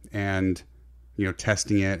case and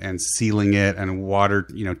testing it and sealing it and water,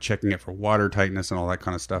 checking it for water tightness and all that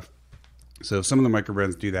kind of stuff. So some of the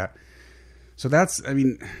microbrands do that. So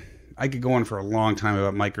I could go on for a long time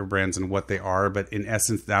about microbrands and what they are, but in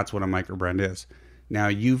essence, that's what a microbrand is. Now,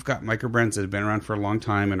 you've got microbrands that have been around for a long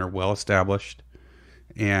time and are well established.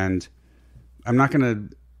 And I'm not going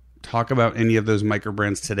to talk about any of those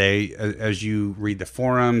microbrands today. As you read the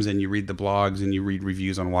forums and you read the blogs and you read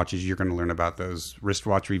reviews on watches, you're going to learn about those.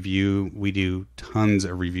 Wristwatch Review, we do tons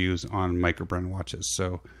of reviews on microbrand watches.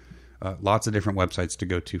 So lots of different websites to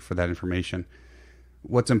go to for that information.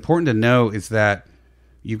 What's important to know is that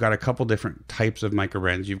you've got a couple different types of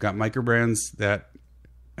microbrands. You've got microbrands that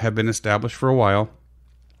have been established for a while.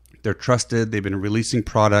 They're trusted. They've been releasing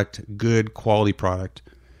product, good quality product.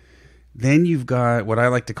 Then you've got what I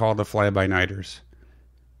like to call the fly-by-nighters.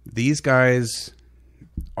 These guys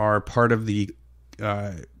are part of the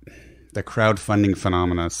crowdfunding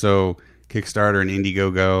phenomena. So Kickstarter and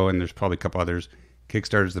Indiegogo, and there's probably a couple others.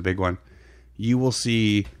 Kickstarter's the big one. You will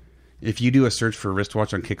see, if you do a search for a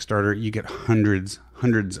wristwatch on Kickstarter, you get hundreds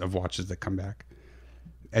of watches that come back.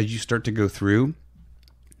 As you start to go through,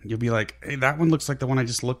 you'll be like, hey, that one looks like the one I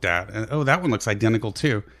just looked at. And, oh, that one looks identical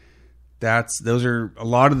too. A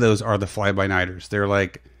lot of those are the fly-by-nighters. They're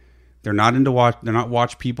not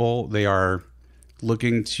watch people. They are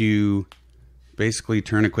looking to basically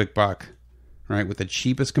turn a quick buck, right? With the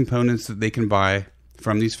cheapest components that they can buy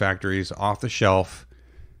from these factories off the shelf.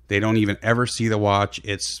 They don't even ever see the watch.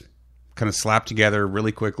 It's kind of slapped together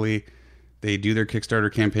really quickly. They do their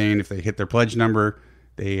Kickstarter campaign. If they hit their pledge number,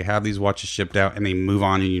 they have these watches shipped out and they move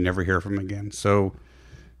on and you never hear from them again. So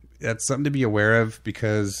that's something to be aware of,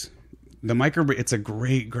 because it's a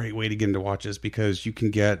great way to get into watches, because you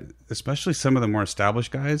can get, especially some of the more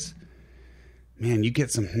established guys, man, you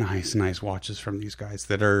get some nice watches from these guys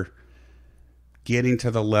that are getting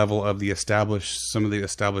to the level of some of the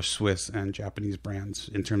established Swiss and Japanese brands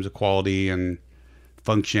in terms of quality and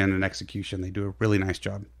function and execution. They do a really nice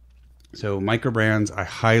job. So Microbrands, I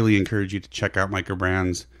highly encourage you to check out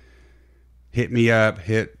Microbrands. Hit me up,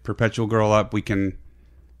 hit Perpetual Girl up. We can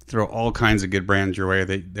throw all kinds of good brands your way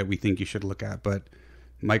that we think you should look at. But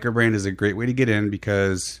Microbrand is a great way to get in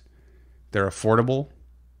because they're affordable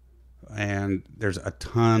and there's a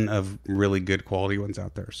ton of really good quality ones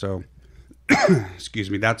out there. So,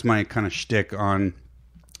 excuse me, that's my kind of shtick on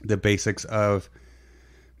the basics of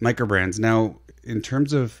Microbrands. Now, in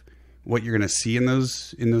terms of what you're going to see in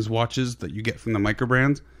those watches that you get from the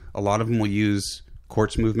Microbrands, a lot of them will use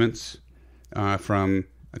quartz movements from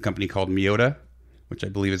a company called Miyota, which I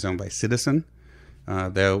believe is owned by Citizen.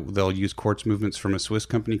 They'll use quartz movements from a Swiss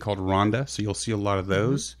company called Ronda, so you'll see a lot of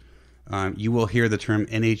those. You will hear the term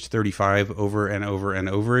NH35 over and over and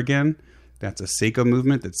over again. That's a Seiko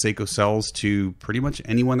movement that Seiko sells to pretty much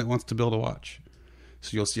anyone that wants to build a watch.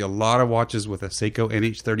 So you'll see a lot of watches with a Seiko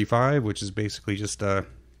NH35, which is basically just a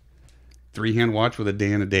 3-hand watch with a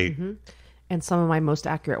day and a date. Mm-hmm. And some of my most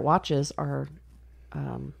accurate watches are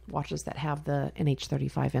watches that have the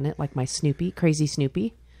NH35 in it, like my Snoopy, Crazy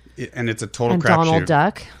Snoopy. And it's a total and crapshoot. Donald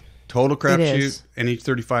Duck. Total crapshoot.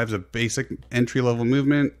 NH35 is a basic entry-level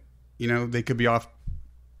movement. You know, they could be off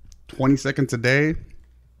 20 seconds a day,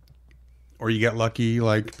 or you get lucky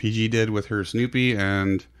like PG did with her Snoopy,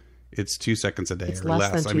 and it's 2 seconds a day it's or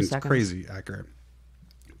less. less. Than 2 seconds. It's crazy accurate.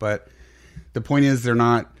 But the point is,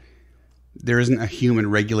 there isn't a human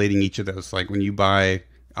regulating each of those. Like when you buy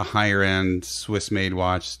a higher end Swiss made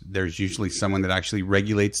watch, there's usually someone that actually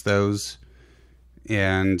regulates those.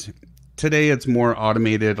 And today it's more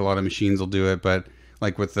automated. A lot of machines will do it, but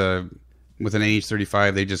like with an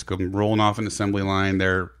AH35, they just go rolling off an assembly line.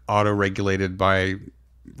 They're auto regulated by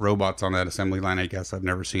robots on that assembly line. I guess I've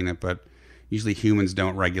never seen it, but usually humans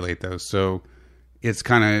don't regulate those. So it's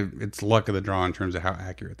it's luck of the draw in terms of how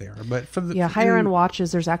accurate they are. But for the higher end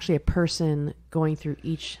watches, there's actually a person going through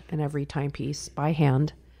each and every timepiece by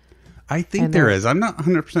hand. I think there is. I'm not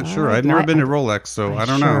 100% sure. I've never been to Rolex, so I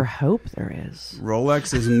don't know. I sure hope there is.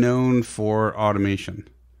 Rolex is known for automation.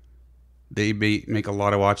 They make a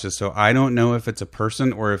lot of watches, so I don't know if it's a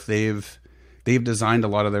person or if they've designed a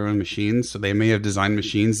lot of their own machines. So they may have designed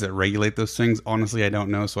machines that regulate those things. Honestly, I don't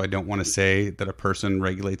know, so I don't want to say that a person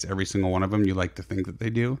regulates every single one of them. You like to think that they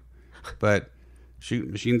do, but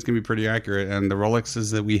shoot, machines can be pretty accurate, and the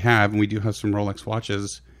Rolexes that we have, and we do have some Rolex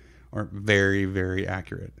watches, are very, very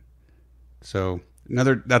accurate. So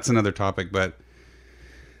that's another topic, but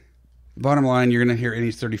bottom line, you're going to hear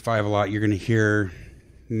NH35 a lot. You're going to hear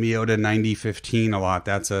Miyota 9015 a lot.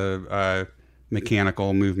 That's a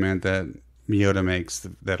mechanical movement that Miyota makes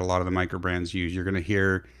that a lot of the Microbrands use. You're going to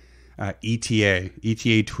hear ETA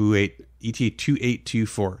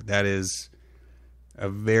 2824. That is a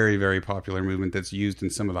very, very popular movement that's used in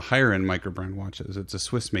some of the higher end Microbrand watches. It's a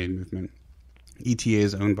Swiss made movement. ETA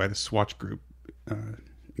is owned by the Swatch Group, in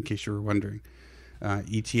case you were wondering.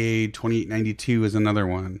 ETA 2892 is another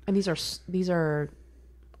one. And these are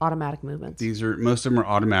automatic movements. Most of them are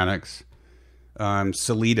automatics.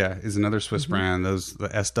 Solida is another Swiss brand. The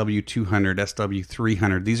SW200,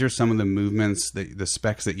 SW300. These are some of the movements, the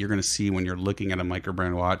specs that you're going to see when you're looking at a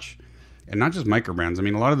Microbrand watch. And not just Microbrands. I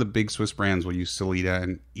mean, a lot of the big Swiss brands will use Solida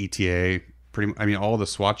and ETA. All the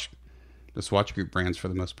Swatch Group brands for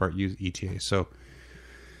the most part use ETA. So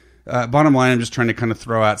bottom line, I'm just trying to kind of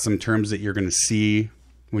throw out some terms that you're going to see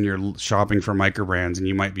when you're shopping for Microbrands, and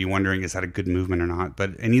you might be wondering, is that a good movement or not?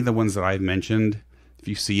 But any of the ones that I've mentioned, if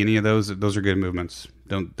you see any of those are good movements.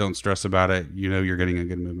 Don't stress about it. You know you're getting a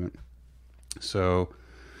good movement. So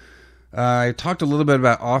I talked a little bit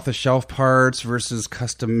about off-the-shelf parts versus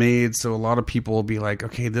custom-made. So a lot of people will be like,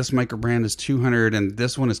 okay, this Microbrand is $200 and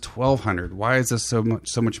this one is $1,200. Why is this so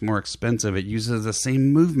much more expensive? It uses the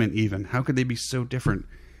same movement even. How could they be so different?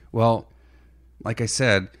 Well, like I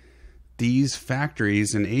said, these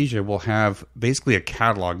factories in Asia will have basically a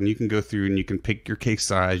catalog, and you can go through and you can pick your case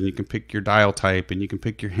size, and you can pick your dial type, and you can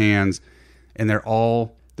pick your hands, and they're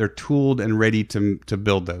tooled and ready to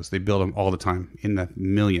build those. They build them all the time in the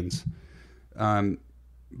millions. But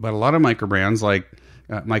a lot of Microbrands like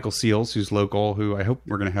Michael Seals, who's local, who I hope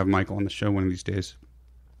we're going to have Michael on the show one of these days,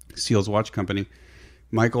 Seals Watch Company.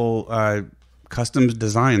 Michael custom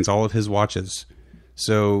designs all of his watches.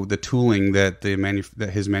 So the tooling that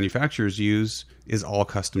his manufacturers use is all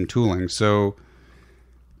custom tooling. So,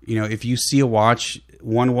 you know, if you see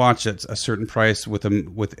one watch at a certain price with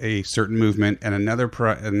a certain movement, and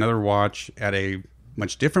another watch at a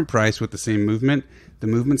much different price with the same movement, the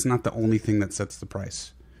movement's not the only thing that sets the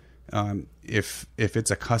price. If it's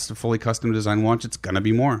a fully custom designed watch, it's gonna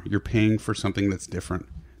be more. You're paying for something that's different.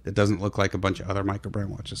 That doesn't look like a bunch of other Microbrand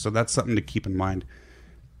watches. So that's something to keep in mind.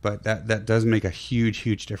 but that does make a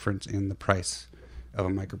huge difference in the price of a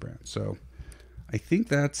microbrand. So I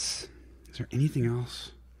think is there anything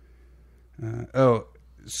else?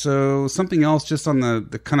 So something else just on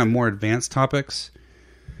the kind of more advanced topics,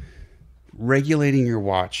 regulating your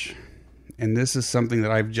watch. And this is something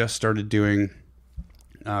that I've just started doing.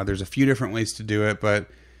 There's a few different ways to do it, but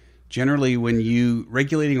generally when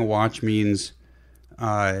regulating a watch means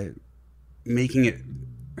making it,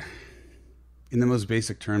 in the most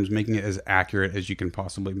basic terms, making it as accurate as you can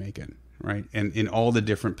possibly make it, right? And in all the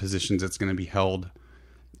different positions it's going to be held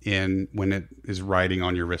in when it is riding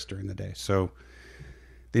on your wrist during the day. So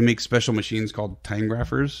they make special machines called time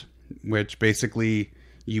graphers, which basically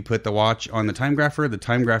you put the watch on the time grapher. The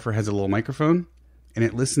time grapher has a little microphone, and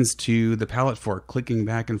it listens to the pallet fork clicking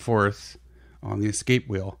back and forth on the escape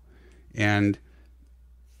wheel and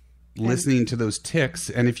listening to those ticks.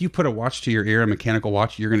 And if you put a watch to your ear, a mechanical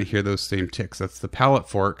watch, you're going to hear those same ticks. That's the pallet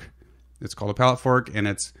fork. It's called a pallet fork, and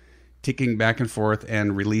it's ticking back and forth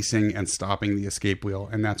and releasing and stopping the escape wheel.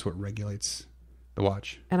 And that's what regulates the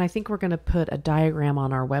watch. And I think we're going to put a diagram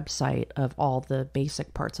on our website of all the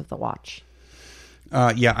basic parts of the watch.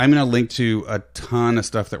 Yeah, I'm going to link to a ton of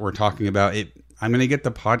stuff that we're talking about. I'm going to get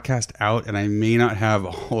the podcast out, and I may not have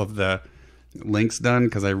all of the links done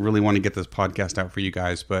because I really want to get this podcast out for you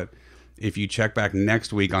guys. But if you check back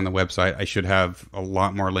next week on the website, I should have a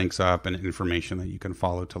lot more links up and information that you can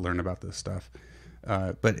follow to learn about this stuff.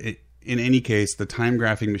 But in any case, the time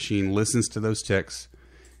graphing machine listens to those ticks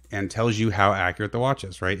and tells you how accurate the watch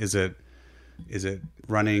is, right? Is it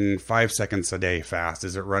running 5 seconds a day fast?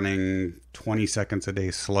 Is it running 20 seconds a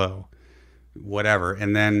day slow? Whatever.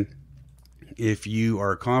 And then if you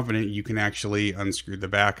are confident, you can actually unscrew the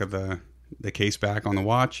back of the case back on the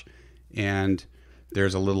watch, and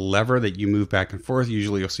there's a little lever that you move back and forth.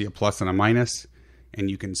 Usually you'll see a plus and a minus, and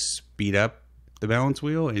you can speed up the balance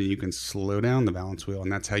wheel and you can slow down the balance wheel,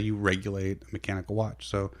 and that's how you regulate a mechanical watch.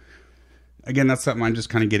 So again, that's something I'm just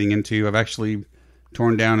kind of getting into. I've actually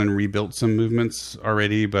torn down and rebuilt some movements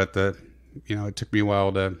already, but it took me a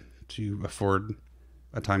while to afford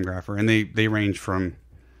a time grapher, and they range from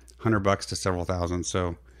 $100 to several thousand. So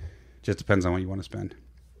it just depends on what you want to spend.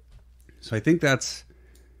 So I think that's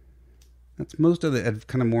most of the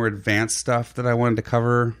kind of more advanced stuff that I wanted to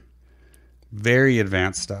cover. Very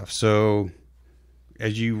advanced stuff. So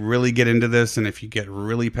as you really get into this, and if you get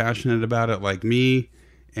really passionate about it like me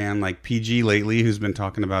and like PG lately, who's been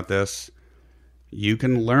talking about this, you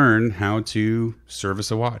can learn how to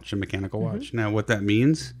service a watch, a mechanical watch. Mm-hmm. Now, what that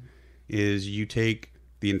means is you take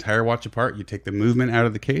the entire watch apart, you take the movement out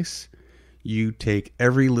of the case, you take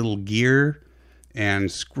every little gear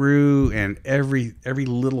and screw and every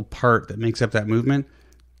little part that makes up that movement.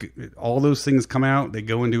 All those things come out, they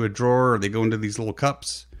go into a drawer, or they go into these little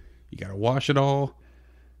cups. You got to wash it all,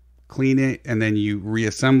 clean it, and then you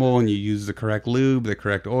reassemble, and you use the correct lube, the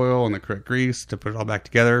correct oil, and the correct grease to put it all back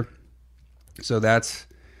together. So that's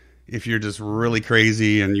if you're just really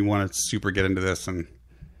crazy and you want to super get into this, and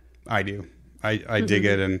I do. I dig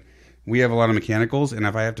it, and we have a lot of mechanicals, and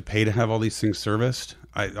if I have to pay to have all these things serviced,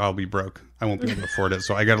 I'll be broke. I won't be able to afford it,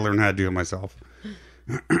 so I got to learn how to do it myself.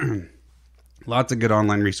 Lots of good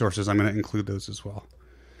online resources. I'm going to include those as well.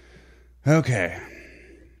 Okay.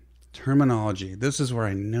 Terminology. This is where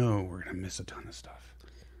I know we're going to miss a ton of stuff.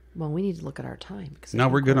 Well, we need to look at our time. No,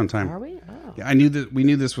 we're good on time. Are we? Oh. Yeah, we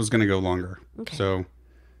knew this was going to go longer. Okay. So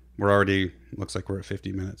we're already, looks like we're at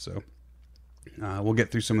 50 minutes. So we'll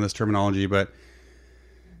get through some of this terminology, but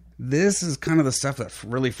this is kind of the stuff that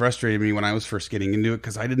really frustrated me when I was first getting into it,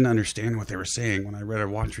 because I didn't understand what they were saying when I read a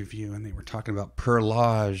watch review and they were talking about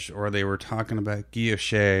perlage, or they were talking about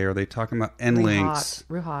guilloche, or they talking about end links.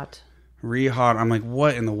 Rehaut. I'm like,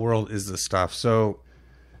 what in the world is this stuff? So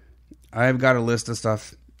I've got a list of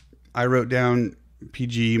stuff I wrote down.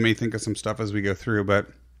 PG, you may think of some stuff as we go through, but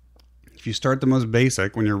if you start the most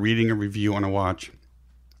basic, when you're reading a review on a watch,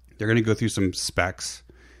 they're going to go through some specs.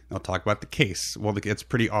 They'll talk about the case. Well, it's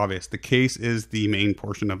pretty obvious. The case is the main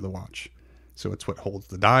portion of the watch. So it's what holds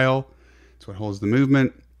the dial. It's what holds the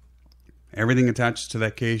movement. Everything attaches to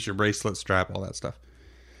that case, your bracelet, strap, all that stuff.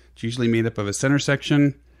 It's usually made up of a center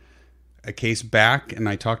section, a case back, and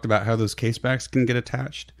I talked about how those case backs can get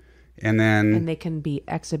attached. And they can be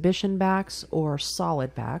exhibition backs or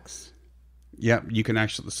solid backs. Yep, you can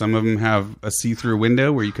actually, some of them have a see-through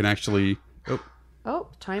window where you can actually... Oh,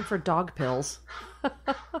 time for dog pills.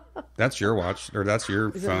 That's your watch, or that's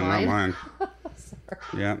your phone, not mine.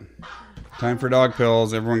 Sorry. Yeah. Time for dog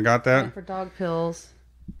pills. Everyone got that? Time for dog pills.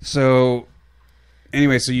 So,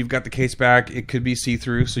 anyway, so you've got the case back. It could be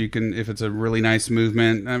see-through, so you can, if it's a really nice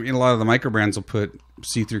movement. I mean, a lot of the micro brands will put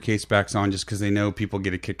see-through case backs on just because they know people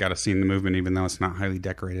get a kick out of seeing the movement, even though it's not highly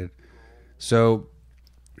decorated. So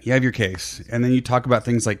you have your case, and then you talk about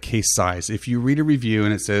things like case size. If you read a review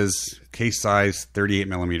and it says case size 38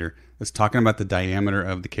 millimeter, it's talking about the diameter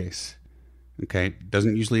of the case. Okay, it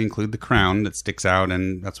doesn't usually include the crown that sticks out,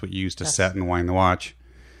 and that's what you use to set and wind the watch.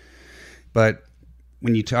 But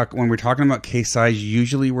when we're talking about case size,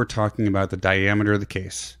 usually we're talking about the diameter of the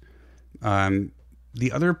case.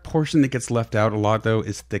 The other portion that gets left out a lot, though,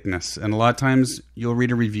 is thickness. And a lot of times you'll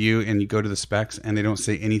read a review and you go to the specs and they don't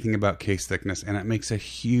say anything about case thickness. And it makes a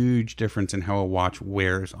huge difference in how a watch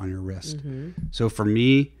wears on your wrist. Mm-hmm. So for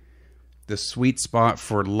me, the sweet spot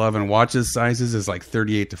for love and watches sizes is like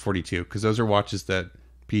 38 to 42, because those are watches that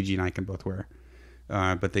PG and I can both wear.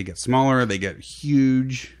 But they get smaller, they get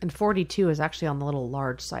huge. And 42 is actually on the little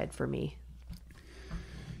large side for me.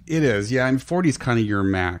 It is, yeah. And 40 is kind of your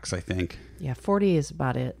max, I think. Yeah, 40 is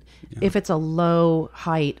about it. Yeah. If it's a low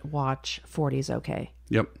height watch, 40 is okay.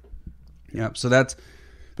 Yep. So that's,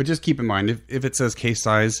 but just keep in mind, if it says case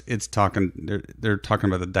size, it's they're talking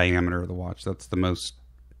about the diameter of the watch. That's the most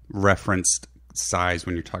referenced size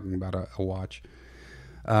when you're talking about a watch.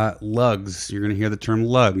 Lugs, you're going to hear the term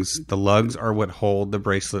lugs. The lugs are what hold the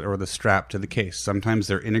bracelet or the strap to the case. Sometimes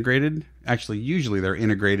they're integrated. Actually, usually they're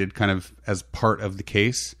integrated kind of as part of the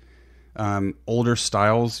case. Older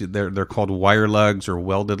styles, they're called wire lugs or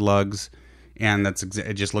welded lugs, and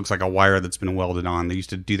it just looks like a wire that's been welded on. They used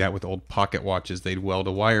to do that with old pocket watches. They'd weld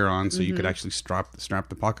a wire on so you could actually strap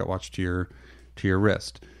the pocket watch to your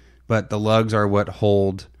wrist. But the lugs are what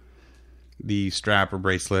hold the strap or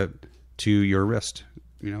bracelet to your wrist.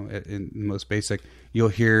 You know, in most basic, you'll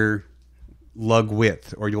hear lug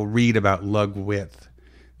width, or you'll read about lug width.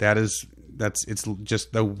 It's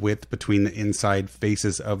just the width between the inside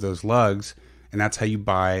faces of those lugs, and that's how you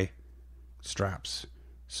buy straps.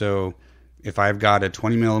 So if I've got a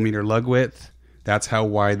 20 millimeter lug width, that's how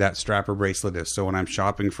wide that strap or bracelet is. So when I'm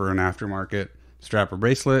shopping for an aftermarket strap or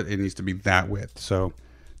bracelet, it needs to be that width. So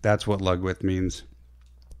that's what lug width means.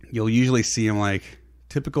 You'll usually see them like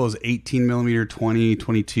typical is 18 millimeter, 20,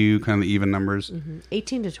 22, kind of the even numbers. Mm-hmm.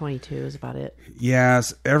 18 to 22 is about it.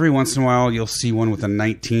 Yes. Every once in a while, you'll see one with a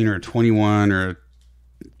 19 or a 21 or a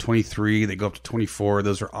 23. They go up to 24.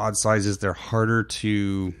 Those are odd sizes. They're harder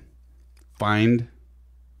to find,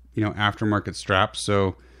 aftermarket straps.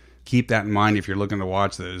 So keep that in mind if you're looking to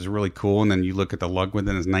watch that is really cool, and then you look at the lug width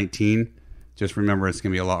and it's 19. Just remember it's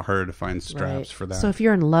going to be a lot harder to find straps for that. So if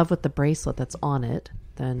you're in love with the bracelet that's on it,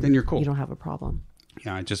 then you're cool. You don't have a problem.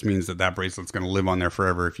 Yeah, it just means that bracelet's going to live on there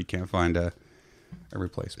forever if you can't find a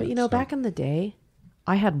replacement. But back in the day,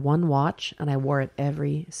 I had one watch and I wore it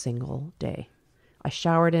every single day. I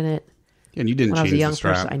showered in it. Yeah, and you didn't change the strap. When I was a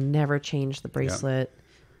young person, I never changed the bracelet.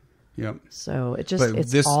 Yep. So it's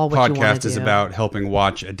this all what you want to do. Podcast is about helping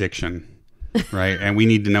watch addiction, right? And we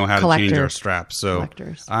need to know how to change our straps. So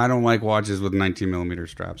Collectors. I don't like watches with 19 millimeter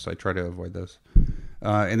straps. I try to avoid those.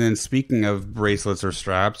 And then speaking of bracelets or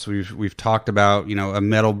straps, we've talked about, a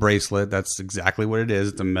metal bracelet. That's exactly what it is.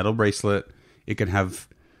 It's a metal bracelet. It can have,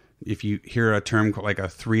 if you hear a term like a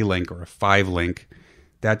 3-link or a 5-link,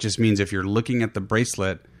 that just means if you're looking at the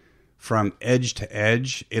bracelet from edge to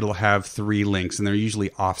edge, it'll have 3 links, and they're usually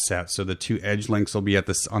offset. So the 2 edge links will be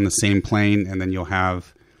on the same plane, and then you'll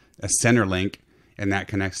have a center link, and that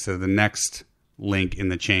connects to the next link in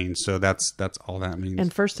the chain. So that's all that means.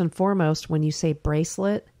 And first and foremost, when you say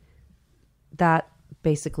bracelet, that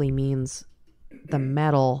basically means the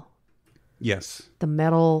metal. Yes. The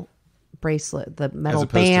metal bracelet, the metal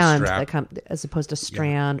band that as opposed to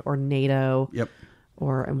strand or NATO. Yep.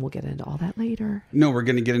 And we'll get into all that later. No, we're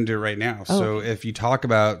going to get into it right now. Oh. So if you talk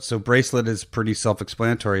about, bracelet is pretty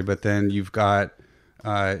self-explanatory, but then you've got,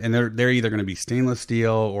 and they're either going to be stainless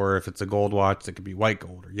steel, or if it's a gold watch, it could be white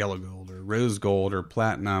gold or yellow gold or rose gold or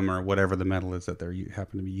platinum or whatever the metal is that they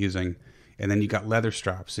happen to be using. And then you got leather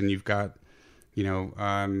straps, and you've got,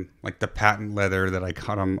 like the patent leather that I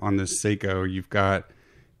got on this Seiko. You've got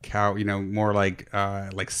more like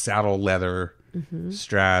saddle leather. Mm-hmm.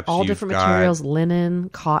 Straps, all different materials, linen,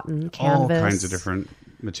 cotton, canvas, all kinds of different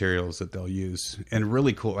materials that they'll use, and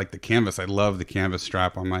really cool. Like the canvas, I love the canvas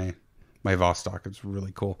strap on my Vostok. It's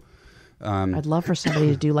really cool. I'd love for somebody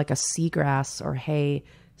to do like a seagrass or hay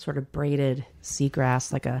sort of braided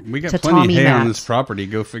seagrass, like a we got tatami plenty of hay mat. on this property.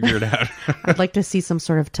 Go figure it out. I'd like to see some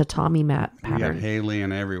sort of tatami mat pattern. We got hay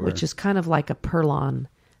laying everywhere, which is kind of like a perlon.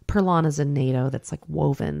 Perlon is a NATO that's like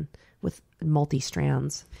woven with multi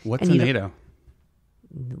strands. What's a NATO?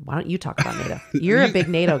 Why don't you talk about NATO? You're a big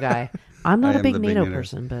NATO guy. I'm not a big NATO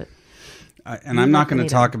person, but And I'm not going to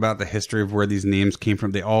talk about the history of where these names came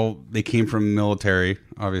from. They came from military,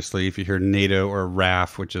 obviously. If you hear NATO or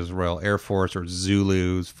RAF, which is Royal Air Force, or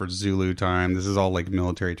Zulus for Zulu time, this is all like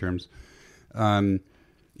military terms.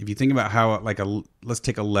 If you think about how, let's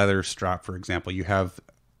take a leather strap, for example. You have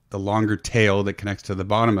the longer tail that connects to the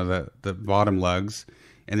bottom of the bottom lugs,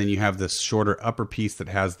 and then you have this shorter upper piece that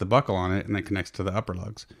has the buckle on it, and that connects to the upper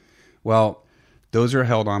lugs. Well, those are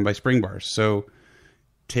held on by spring bars. So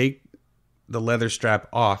take the leather strap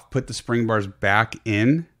off, put the spring bars back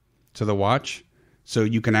in to the watch, so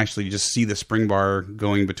you can actually just see the spring bar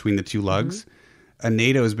going between the two lugs. A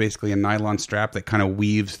NATO is basically a nylon strap that kind of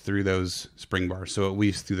weaves through those spring bars. So it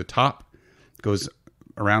weaves through the top, goes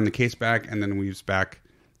around the case back, and then weaves back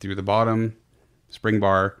through the bottom spring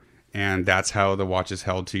bar, and that's how the watch is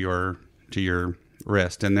held to your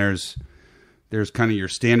wrist. And there's kind of your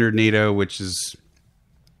standard NATO, which is,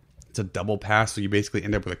 it's a double pass, so you basically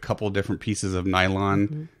end up with a couple different pieces of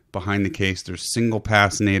nylon behind the case. There's single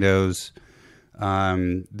pass NATOs.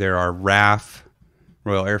 There are RAF,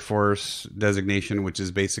 Royal Air Force designation, which is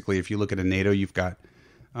basically, if you look at a NATO, you've got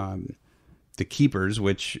the keepers,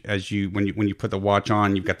 which when you put the watch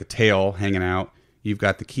on, you've got the tail hanging out. You've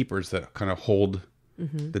got the keepers that kind of hold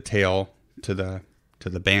the tail to the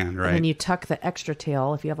band, right? And then you tuck the extra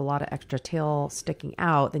tail. If you have a lot of extra tail sticking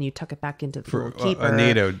out, then you tuck it back into the little keeper. A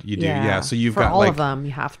NATO, you do, yeah. So you've for got all of them,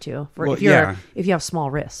 you have to. If you have small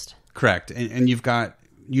wrist, correct, and you've got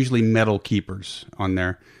usually metal keepers on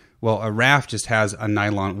there. Well, a RAF just has a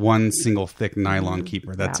one single thick nylon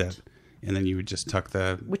keeper. That's it. And then you would just tuck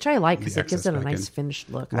which I like because it gives it a nice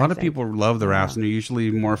finished look. A lot of people love the RAFs, and they're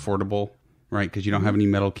usually more affordable, right? Because you don't have any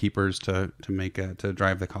metal keepers to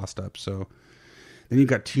drive the cost up. So then you've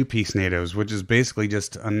got two-piece NATOs, which is basically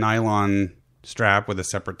just a nylon strap with a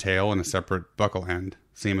separate tail and a separate buckle end,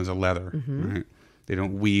 same as a leather, right? They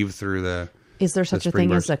don't weave through the. Is there such a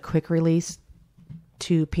thing as a quick release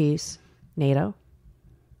two-piece NATO?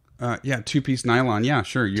 Yeah, two-piece nylon. Yeah,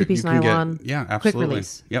 sure. Two-piece nylon. Yeah, absolutely. Quick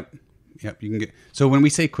release. Yep. You can get. So when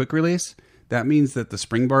we say quick release, that means that the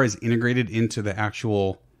spring bar is integrated into the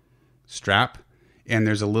actual strap, and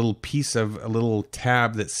there's a little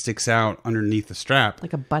tab that sticks out underneath the strap,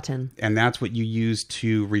 like a button. And that's what you use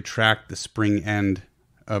to retract the spring end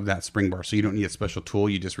of that spring bar. So you don't need a special tool.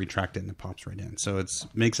 You just retract it and it pops right in. So it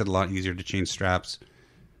makes it a lot easier to change straps.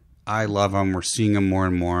 I love them. We're seeing them more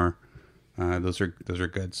and more. Those are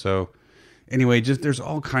good. So anyway, just there's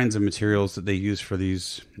all kinds of materials that they use for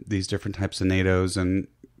these different types of NATOs. And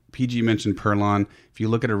PG mentioned Perlon. If you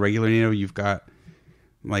look at a regular NATO, you've got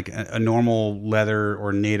like a normal leather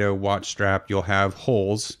or NATO watch strap. You'll have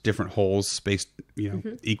different holes spaced,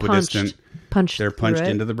 equidistant. They're punched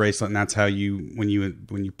into the bracelet, and that's how when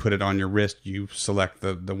you put it on your wrist, you select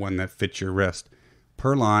the one that fits your wrist.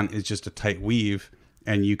 Perlon is just a tight weave,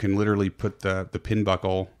 and you can literally put the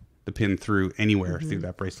pin through anywhere through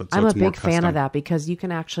that bracelet. So I'm a big fan of that because you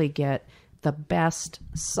can actually get the best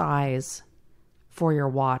size for your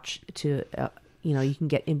watch to, you can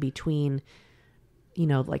get in between,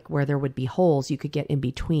 like where there would be holes, you could get in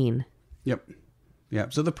between. Yep. Yeah.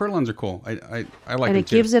 So the Perlons are cool. I like and them it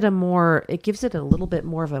too. gives it a little bit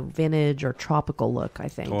more of a vintage or tropical look, I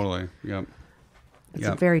think. Totally. Yep. It's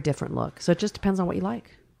a very different look. So it just depends on what you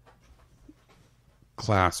like.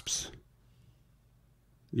 Clasps.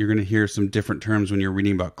 You're going to hear some different terms when you're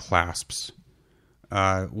reading about clasps.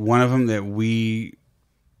 One of them that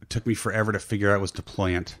took me forever to figure out was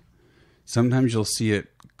deployant. Sometimes you'll see it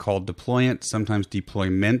called deployant, sometimes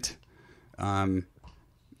deployment.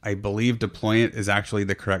 I believe deployant is actually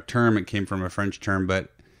the correct term. It came from a French term,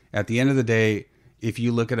 but at the end of the day, if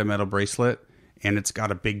you look at a metal bracelet and it's got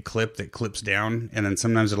a big clip that clips down, and then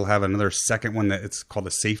sometimes it'll have another second one that it's called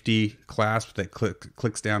a safety clasp that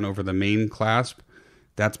clicks down over the main clasp,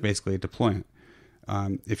 that's basically a deployant.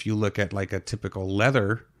 If you look at like a typical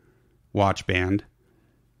leather watch band,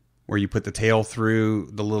 where you put the tail through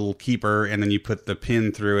the little keeper and then you put the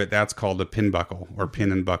pin through it, that's called a pin buckle or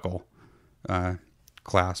pin and buckle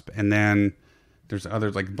clasp. And then there's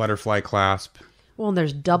others like butterfly clasp. Well, and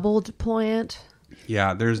there's double deployant.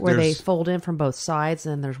 Yeah, there's they fold in from both sides,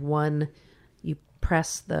 and then there's one you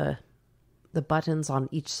press the buttons on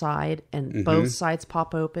each side, and both sides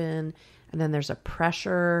pop open. And then there's a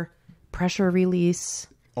pressure release.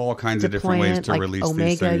 All kinds of different ways to release Omega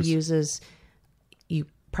these things. uses, you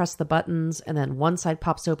press the buttons, and then one side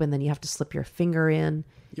pops open. Then you have to slip your finger in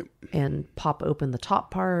and pop open the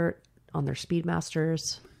top part on their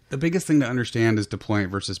Speedmasters. The biggest thing to understand is deployant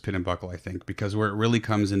versus pin and buckle, I think, because where it really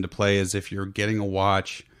comes into play is if you're getting a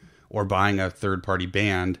watch or buying a third-party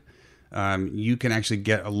band, you can actually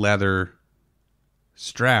get a leather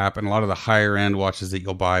strap, and a lot of the higher end watches that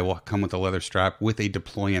you'll buy will come with a leather strap with a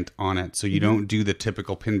deployant on it. So you don't do the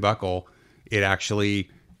typical pin buckle. It actually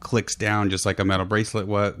clicks down just like a metal bracelet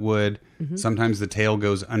would. Sometimes the tail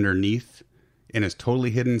goes underneath and is totally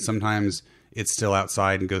hidden. Sometimes it's still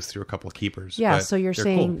outside and goes through a couple of keepers. Yeah, but so you're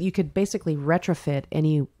saying cool. you could basically retrofit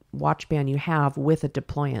any watch band you have with a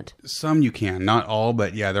deployant. Some you can, not all,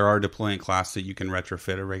 but yeah, there are deployant classes that you can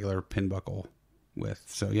retrofit a regular pin buckle with.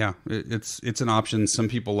 So yeah, it's an option. Some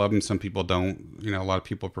people love them, some people don't. You know, a lot of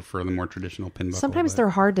people prefer the more traditional pin buckle. Sometimes they're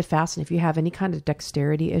hard to fasten. If you have any kind of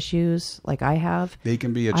dexterity issues, like I have, they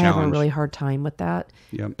can be a I challenge. have a really hard time with that.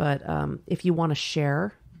 Yep. But if you want to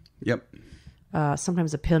share, Yep.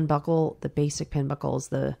 sometimes a pin buckle, the basic pin buckle is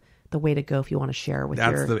the way to go if you want to share with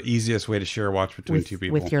That's the easiest way to share a watch between two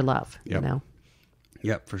people. with your love, Yep. you know.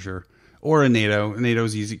 Yep, for sure. Or a NATO. A NATO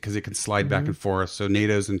is easy because it can slide back and forth. So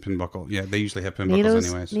NATOs and pin buckle. Yeah, they usually have pin buckles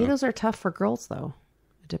anyway. So. NATOs are tough for girls, though.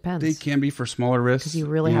 It depends. They can be for smaller wrists. Because you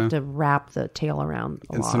really have to wrap the tail around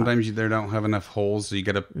a and lot. sometimes they don't have enough holes, so you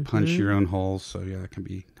got to punch your own holes. So yeah, it can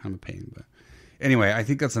be kind of a pain. But anyway, I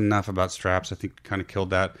think that's enough about straps. I think we kind of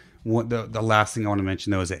killed that. The last thing I want to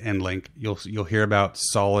mention though is an end link. You'll hear about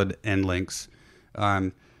solid end links.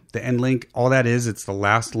 The end link, all that is, it's the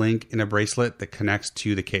last link in a bracelet that connects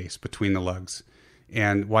to the case between the lugs.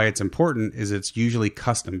 And why it's important is it's usually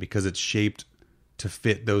custom because it's shaped to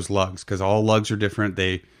fit those lugs. Because all lugs are different.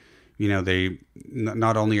 They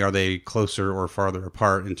not only are they closer or farther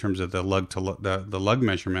apart in terms of the lug to the lug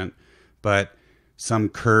measurement, but some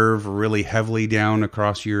curve really heavily down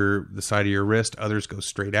across the side of your wrist. Others go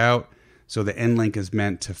straight out. So the end link is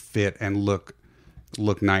meant to fit and look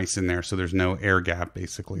nice in there. So there's no air gap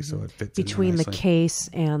basically. So it fits between the case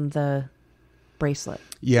and the bracelet.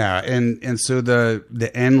 Yeah. And so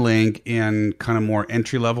the end link in kind of more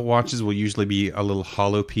entry level watches will usually be a little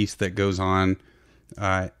hollow piece that goes on.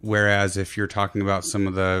 Whereas if you're talking about some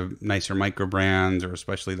of the nicer micro brands or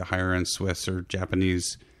especially the higher end Swiss or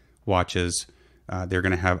Japanese watches, they're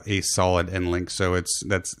going to have a solid end link. So it's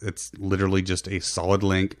literally just a solid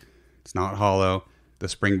link. It's not hollow. The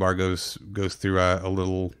spring bar goes through a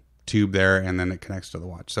little tube there, and then it connects to the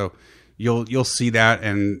watch. So you'll see that.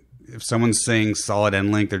 And if someone's saying solid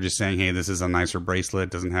end link, they're just saying, hey, this is a nicer bracelet. It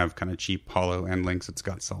doesn't have kind of cheap hollow end links. It's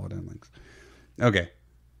got solid end links. Okay.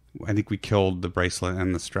 I think we killed the bracelet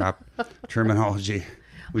and the strap terminology.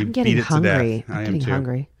 We I'm getting beat it hungry. to death. I'm getting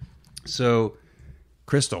hungry. So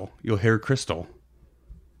crystal, you'll hear crystal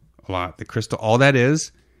a lot. The crystal, all that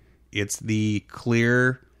is, it's the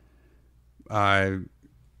clear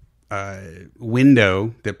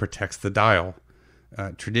window that protects the dial.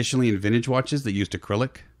 Traditionally in vintage watches, they used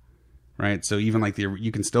acrylic, right? So even like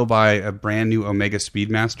you can still buy a brand new Omega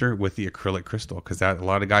Speedmaster with the acrylic crystal because a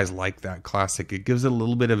lot of guys like that classic. It gives it a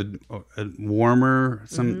little bit of a warmer.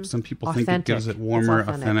 Some people authentic. think it gives it warmer,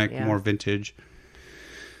 authentic, yeah. more vintage.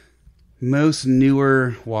 Most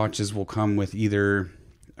newer watches will come with either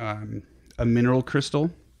a mineral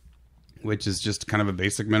crystal, which is just kind of a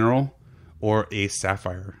basic mineral, or a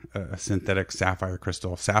sapphire, a synthetic sapphire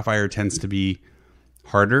crystal. Sapphire tends to be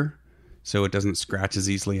harder, so it doesn't scratch as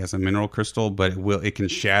easily as a mineral crystal, but it can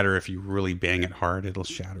shatter if you really bang it hard. It'll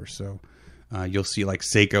shatter. So you'll see like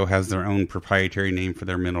Seiko has their own proprietary name for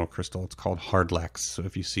their mineral crystal. It's called Hardlex. So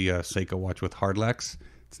if you see a Seiko watch with Hardlex,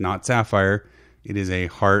 it's not sapphire. It is a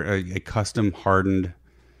custom hardened,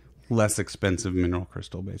 less expensive mineral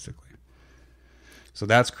crystal, basically. So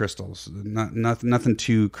that's crystals. Nothing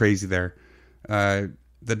too crazy there.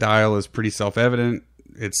 The dial is pretty self-evident.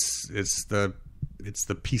 It's the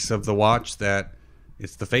piece of the watch that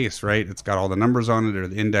it's the face, right? It's got all the numbers on it or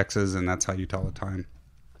the indexes, and that's how you tell the time.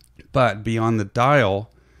 But beyond the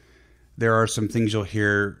dial, there are some things you'll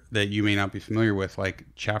hear that you may not be familiar with, like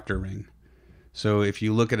chapter ring. So if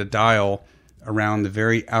you look at a dial, around the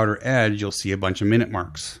very outer edge, you'll see a bunch of minute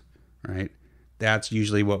marks, right? That's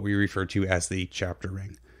usually what we refer to as the chapter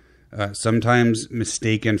ring. Sometimes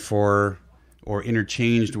mistaken for or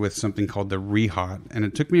interchanged with something called the rehat. And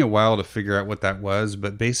it took me a while to figure out what that was.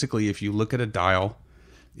 But basically, if you look at a dial,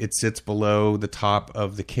 it sits below the top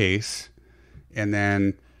of the case. And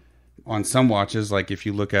then on some watches, like if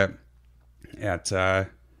you look at I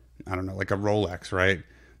don't know, like a Rolex, right?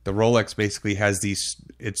 The Rolex basically has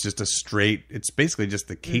it's just a straight, it's basically just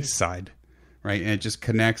the case side, right? And it just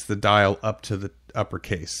connects the dial up to the upper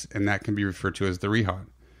case. And that can be referred to as the rehat.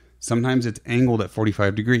 Sometimes it's angled at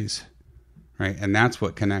 45 degrees, right? And that's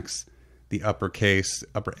what connects the upper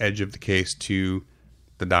edge of the case to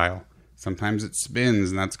the dial. Sometimes it spins,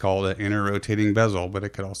 and that's called an inner rotating bezel, but it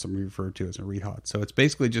could also be referred to as a rehat. So it's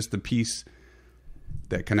basically just the piece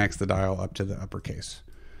that connects the dial up to the upper case.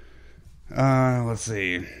 Let's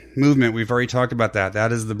see. Movement. We've already talked about that.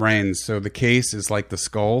 That is the brain. So the case is like the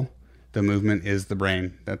skull. The movement is the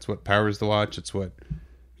brain. That's what powers the watch. It's what,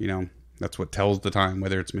 that's what tells the time,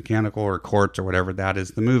 whether it's mechanical or quartz or whatever. That is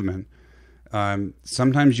the movement.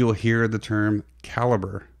 Sometimes you'll hear the term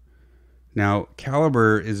caliber. Now,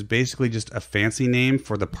 caliber is basically just a fancy name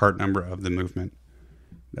for the part number of the movement.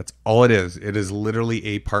 That's all it is. It is literally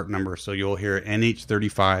a part number. So you'll hear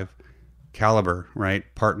NH35 caliber, right?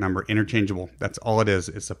 Part number, interchangeable. That's all it is.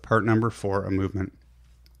 It's a part number for a movement.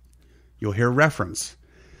 You'll hear reference.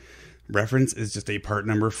 Reference is just a part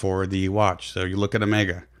number for the watch. So you look at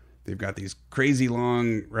Omega. They've got these crazy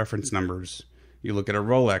long reference numbers. You look at a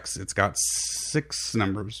Rolex. It's got 6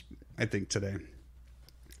 numbers, I think, today.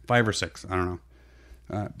 5 or 6. I don't know.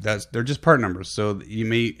 They're just part numbers. So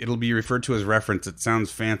it'll be referred to as reference. It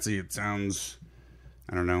sounds fancy. It sounds,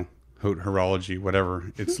 I don't know, horology,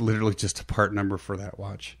 whatever. It's literally just a part number for that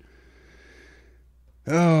watch.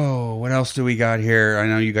 Oh, what else do we got here? I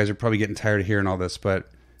know you guys are probably getting tired of hearing all this, but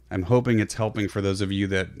I'm hoping it's helping for those of you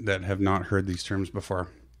that have not heard these terms before.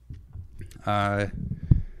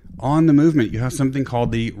 On the movement, you have something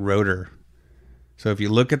called the rotor. So if you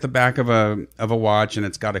look at the back of a watch and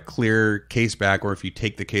it's got a clear case back, or if you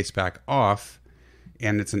take the case back off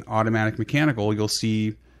and it's an automatic mechanical, you'll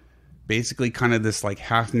see basically kind of this like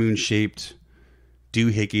half moon shaped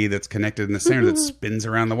doohickey that's connected in the center that spins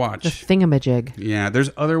around the watch. The thingamajig. Yeah,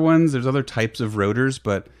 there's other ones. There's other types of rotors,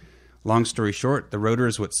 but long story short, the rotor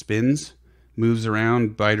is what spins, moves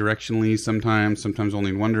around bidirectionally sometimes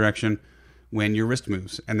only in one direction when your wrist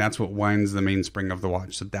moves. And that's what winds the mainspring of the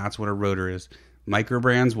watch. So that's what a rotor is. Micro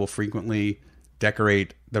brands will frequently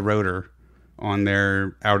decorate the rotor on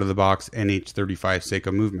their out-of-the-box NH35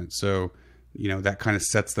 Seiko movement. So, that kind of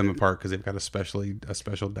sets them apart because they've got a special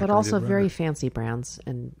decorated But also rotor. very fancy brands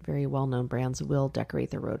and very well-known brands will decorate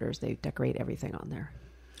their rotors. They decorate everything on there.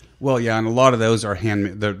 Well, yeah, and a lot of those are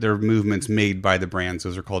they're movements made by the brands.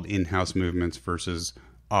 Those are called in-house movements versus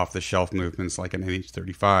off-the-shelf movements like an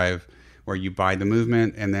NH35, where you buy the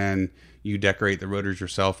movement and then you decorate the rotors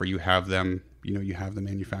yourself, or you have them. You have the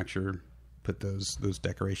manufacturer put those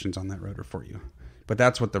decorations on that rotor for you. But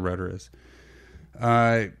that's what the rotor is.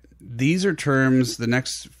 These are terms, the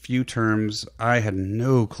next few terms, I had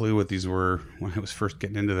no clue what these were when I was first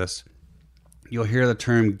getting into this. You'll hear the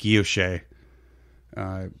term guilloche.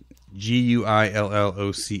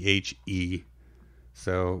 Guilloche.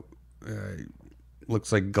 So,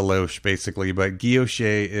 looks like galoche, basically. But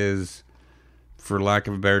guilloche is, for lack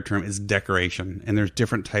of a better term, is decoration. And there's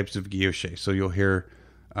different types of guilloche. So you'll hear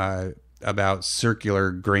about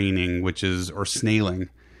circular graining, or snailing,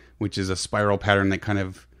 which is a spiral pattern that kind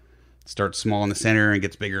of starts small in the center and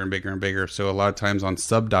gets bigger and bigger and bigger. So a lot of times on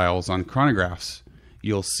subdials, on chronographs,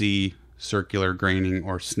 you'll see circular graining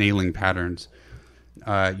or snailing patterns.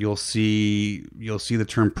 You'll see the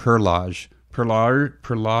term perlage.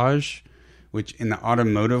 Perlage, which in the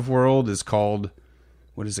automotive world is called,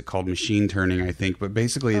 what is it called? Machine turning, I think. But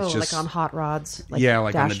basically it's just... like on hot rods.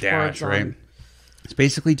 Like on the dash, right? It's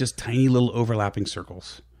basically just tiny little overlapping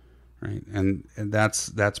circles, right? And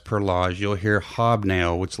that's perlage. You'll hear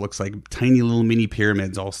hobnail, which looks like tiny little mini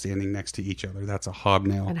pyramids all standing next to each other. That's a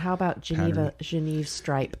hobnail. And how about Geneve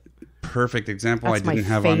stripe? Perfect example. That's I didn't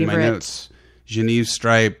have on my notes. Geneve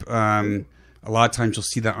stripe. A lot of times you'll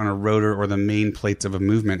see that on a rotor or the main plates of a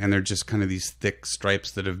movement, and they're just kind of these thick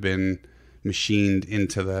stripes that have been machined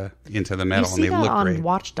into the metal, and they look great. On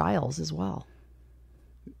watch dials as well.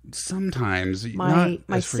 Sometimes my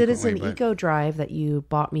Citizen Eco Drive that you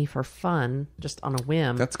bought me for fun, just on a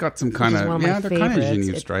whim. That's got some kind of they're kind of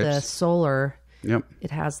Geneve stripes. The solar. Yep.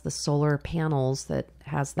 It has the solar panels that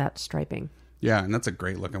has that striping. Yeah, and that's a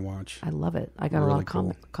great looking watch. I love it. I got a lot of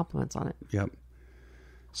compliments on it. Yep.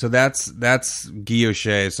 So that's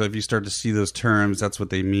guilloche. So if you start to see those terms, that's what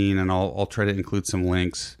they mean, and I'll try to include some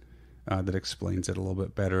links that explains it a little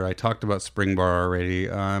bit better. I talked about spring bar already.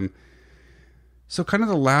 So kind of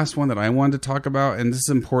the last one that I wanted to talk about, and this is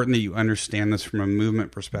important that you understand this from a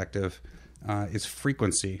movement perspective, is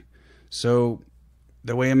frequency. So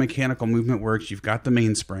the way a mechanical movement works, you've got the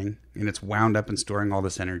mainspring, and it's wound up and storing all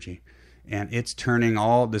this energy. And it's turning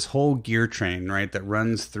this whole gear train, right, that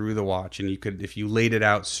runs through the watch. And if you laid it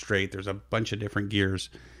out straight, there's a bunch of different gears.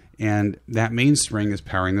 And that mainspring is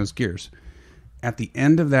powering those gears. At the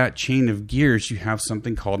end of that chain of gears, you have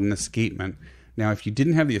something called an escapement. Now, if you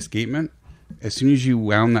didn't have the escapement, as soon as you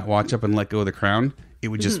wound that watch up and let go of the crown, it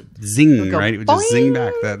would just zing, right? It would just zing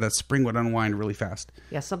back. That spring would unwind really fast.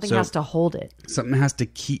 Yeah, something has to hold it. Something has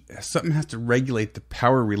to regulate the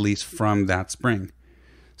power release from that spring.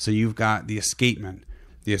 So you've got the escapement.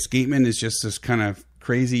 The escapement is just this kind of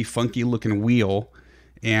crazy, funky looking wheel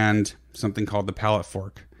and something called the pallet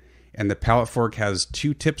fork. And the pallet fork has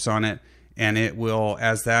 2 tips on it, and it will,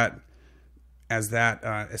 as that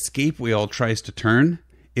escape wheel tries to turn,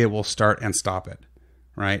 it will start and stop it,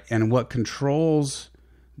 right? And what controls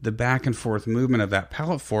the back and forth movement of that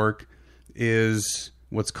pallet fork is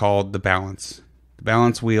what's called the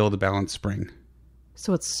balance wheel, the balance spring.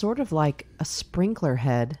 So it's sort of like a sprinkler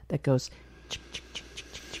head that goes,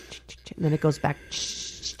 and then it goes back.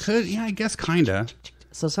 Yeah, I guess kinda.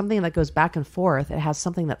 So something that goes back and forth, it has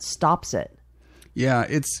something that stops it. Yeah,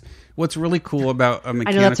 it's what's really cool about a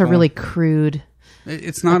mechanical. I know that's a really crude.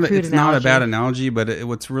 It's not a bad analogy, but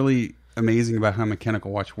what's really amazing about how a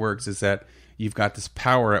mechanical watch works is that you've got this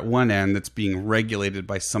power at one end that's being regulated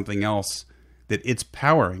by something else that it's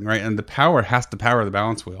powering, right? And the power has to power the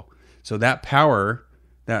balance wheel. So that power,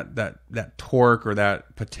 that torque or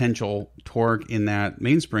that potential torque in that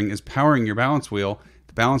mainspring is powering your balance wheel.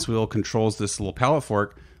 The balance wheel controls this little pallet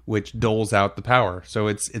fork, which doles out the power. So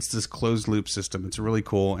it's this closed loop system. It's really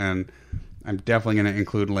cool, and I'm definitely going to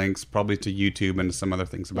include links probably to YouTube and to some other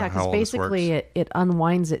things about how all this works. Basically it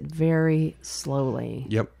unwinds it very slowly.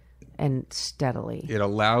 Yep. And steadily. It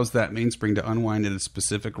allows that mainspring to unwind at a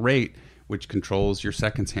specific rate, which controls your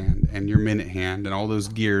seconds hand and your minute hand and all those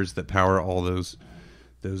gears that power all those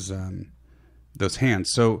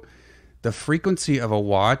hands. So the frequency of a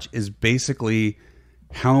watch is basically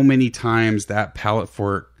how many times that pallet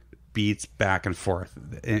fork beats back and forth.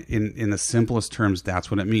 In the simplest terms, that's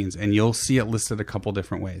what it means. And you'll see it listed a couple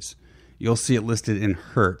different ways. You'll see it listed in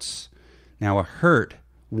hertz. Now,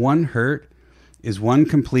 one hertz is one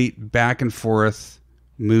complete back and forth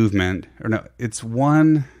movement. Or no, it's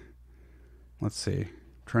one, let's see, I'm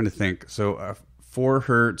trying to think. So 4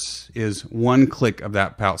 hertz is one click of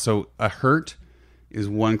that pallet. So a hertz is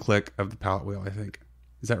one click of the pallet wheel, I think.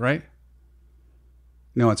 Is that right?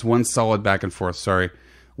 No, it's one solid back and forth. Sorry.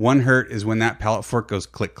 1 hertz is when that pallet fork goes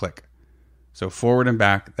click, click. So forward and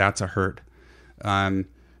back, that's a hertz.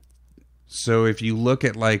 So if you look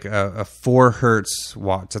at like a 4 hertz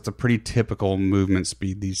watch, that's a pretty typical movement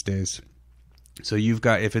speed these days. So you've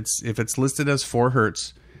got, if it's listed as 4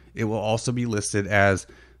 hertz, it will also be listed as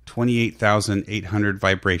 28,800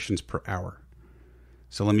 vibrations per hour.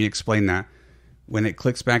 So let me explain that. When it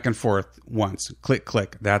clicks back and forth once, click,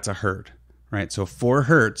 click, that's a hertz. Right, so 4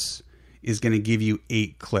 hertz is going to give you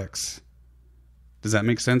 8 clicks. Does that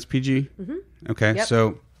make sense, PG? Mm-hmm. Okay, yep.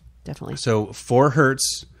 So definitely. So 4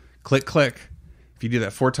 hertz, click, click. If you do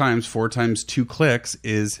that 4 times 2 clicks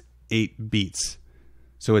is 8 beats.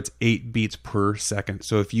 So it's 8 beats per second.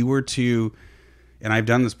 So if you were to, and I've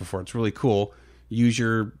done this before, it's really cool, use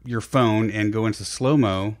your phone and go into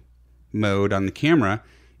slow-mo mode on the camera,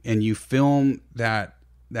 and you film that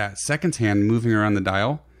seconds hand moving around the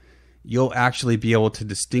dial, you'll actually be able to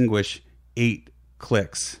distinguish 8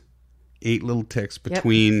 clicks, 8 little ticks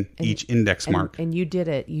between each index mark. And you did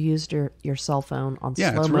it. You used your cell phone on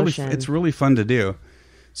slow motion. It's really fun to do.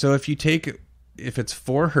 So if it's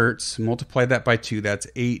 4 hertz, multiply that by 2, that's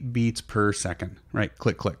 8 beats per second, right?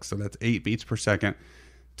 Click, click. So that's 8 beats per second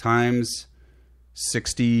times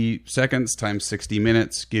 60 seconds times 60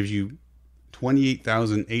 minutes gives you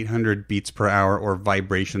 28,800 beats per hour or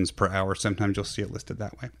vibrations per hour. Sometimes you'll see it listed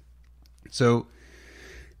that way. So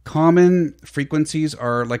common frequencies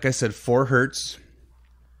are, like I said, 4 hertz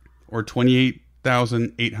or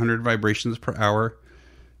 28,800 vibrations per hour.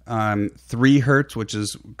 3 hertz, which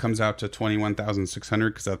comes out to 21,600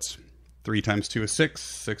 because that's 3 times 2 is 6.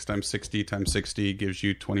 6 times 60 times 60 gives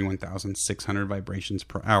you 21,600 vibrations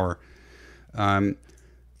per hour.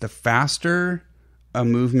 The faster a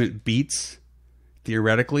movement beats,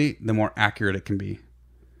 theoretically, the more accurate it can be.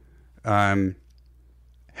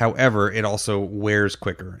 However, it also wears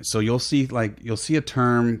quicker. So you'll see a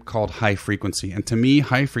term called high frequency. And to me,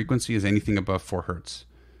 high frequency is anything above 4 hertz.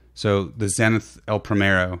 So the Zenith El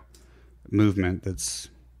Primero movement, that's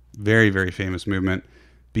very, very famous movement,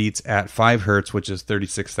 beats at 5 hertz, which is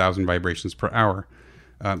 36,000 vibrations per hour.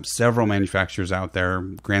 Several manufacturers out there,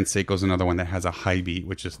 Grand Seiko is another one that has a high beat,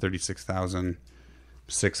 which is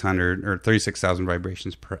 36,600 or 36,000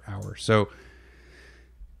 vibrations per hour. So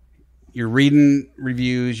you're reading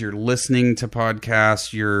reviews, you're listening to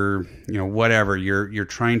podcasts, you're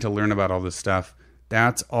trying to learn about all this stuff.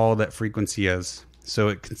 That's all that frequency is. So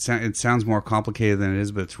it sounds more complicated than it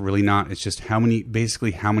is, but it's really not. It's just how many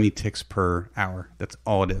ticks per hour. That's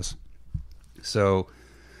all it is. So,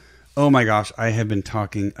 oh my gosh, I have been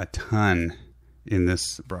talking a ton in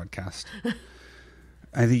this broadcast.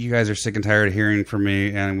 I think you guys are sick and tired of hearing from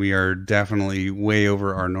me, and we are definitely way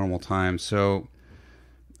over our normal time. So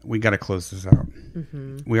we got to close this out.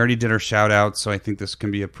 We already did our shout out, so I think this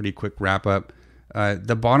can be a pretty quick wrap up.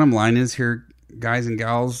 The bottom line is here, guys and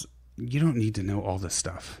gals, you don't need to know all this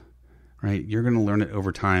stuff, right? You're going to learn it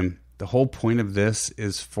over time. The whole point of this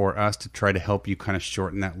is for us to try to help you kind of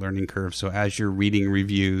shorten that learning curve. So as you're reading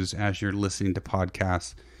reviews, as you're listening to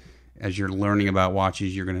podcasts, as you're learning about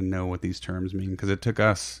watches, you're going to know what these terms mean, because it took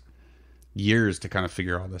us years to kind of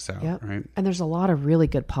figure all this out, right? And there's a lot of really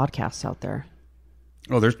good podcasts out there.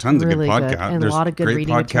 Oh, there's tons really of good podcasts. And There's a lot of good great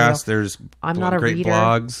reading podcasts. material. There's I'm not a great reader.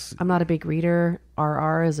 blogs. I'm not a big reader.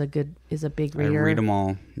 RR is a big reader. I read them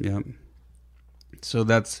all. Yep. So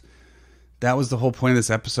that was the whole point of this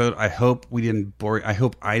episode. I hope we didn't bore. I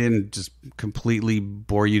hope I didn't just completely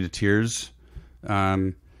bore you to tears.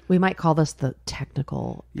 We might call this the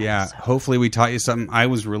technical episode. Hopefully we taught you something. I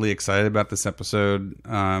was really excited about this episode,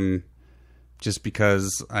 just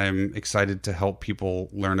because I'm excited to help people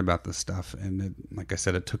learn about this stuff. And like I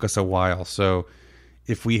said, it took us a while. So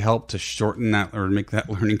if we help to shorten that or make that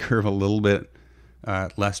learning curve a little bit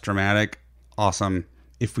less dramatic, awesome.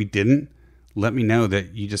 If we didn't, let me know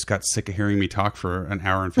that you just got sick of hearing me talk for an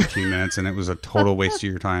hour and 15 minutes and it was a total waste of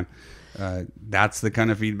your time. That's the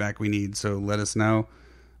kind of feedback we need. So let us know.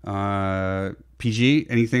 PG,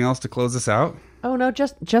 anything else to close this out? Oh, no,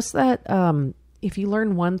 just that if you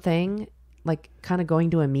learn one thing, like kind of going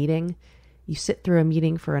to a meeting, you sit through a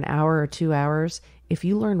meeting for an hour or 2 hours. If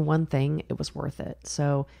you learn one thing, it was worth it.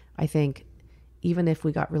 So I think even if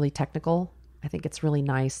we got really technical, I think it's really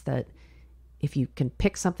nice that if you can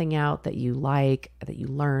pick something out that you like, that you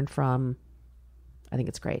learn from, I think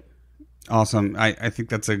it's great. Awesome. I think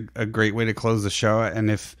that's a great way to close the show. And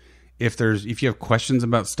if you have questions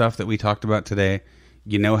about stuff that we talked about today,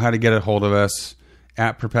 you know how to get a hold of us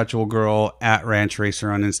at Perpetual Girl, at Ranch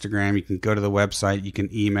Racer on Instagram. You can go to the website. You can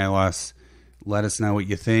email us. Let us know what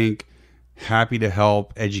you think. Happy to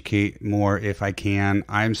help educate more if I can.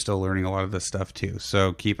 I'm still learning a lot of this stuff too.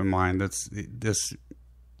 So keep in mind this.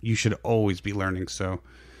 You should always be learning. So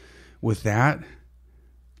with that,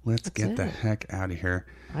 let's get the heck out of here.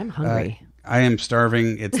 I'm hungry. I am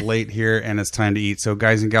starving. It's late here and it's time to eat. So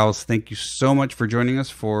guys and gals, thank you so much for joining us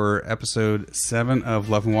for episode 7 of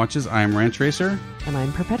Love and Watches. I am Ranch Racer. And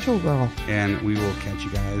I'm Perpetual Girl. And we will catch you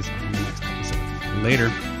guys on the next episode.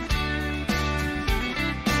 Later.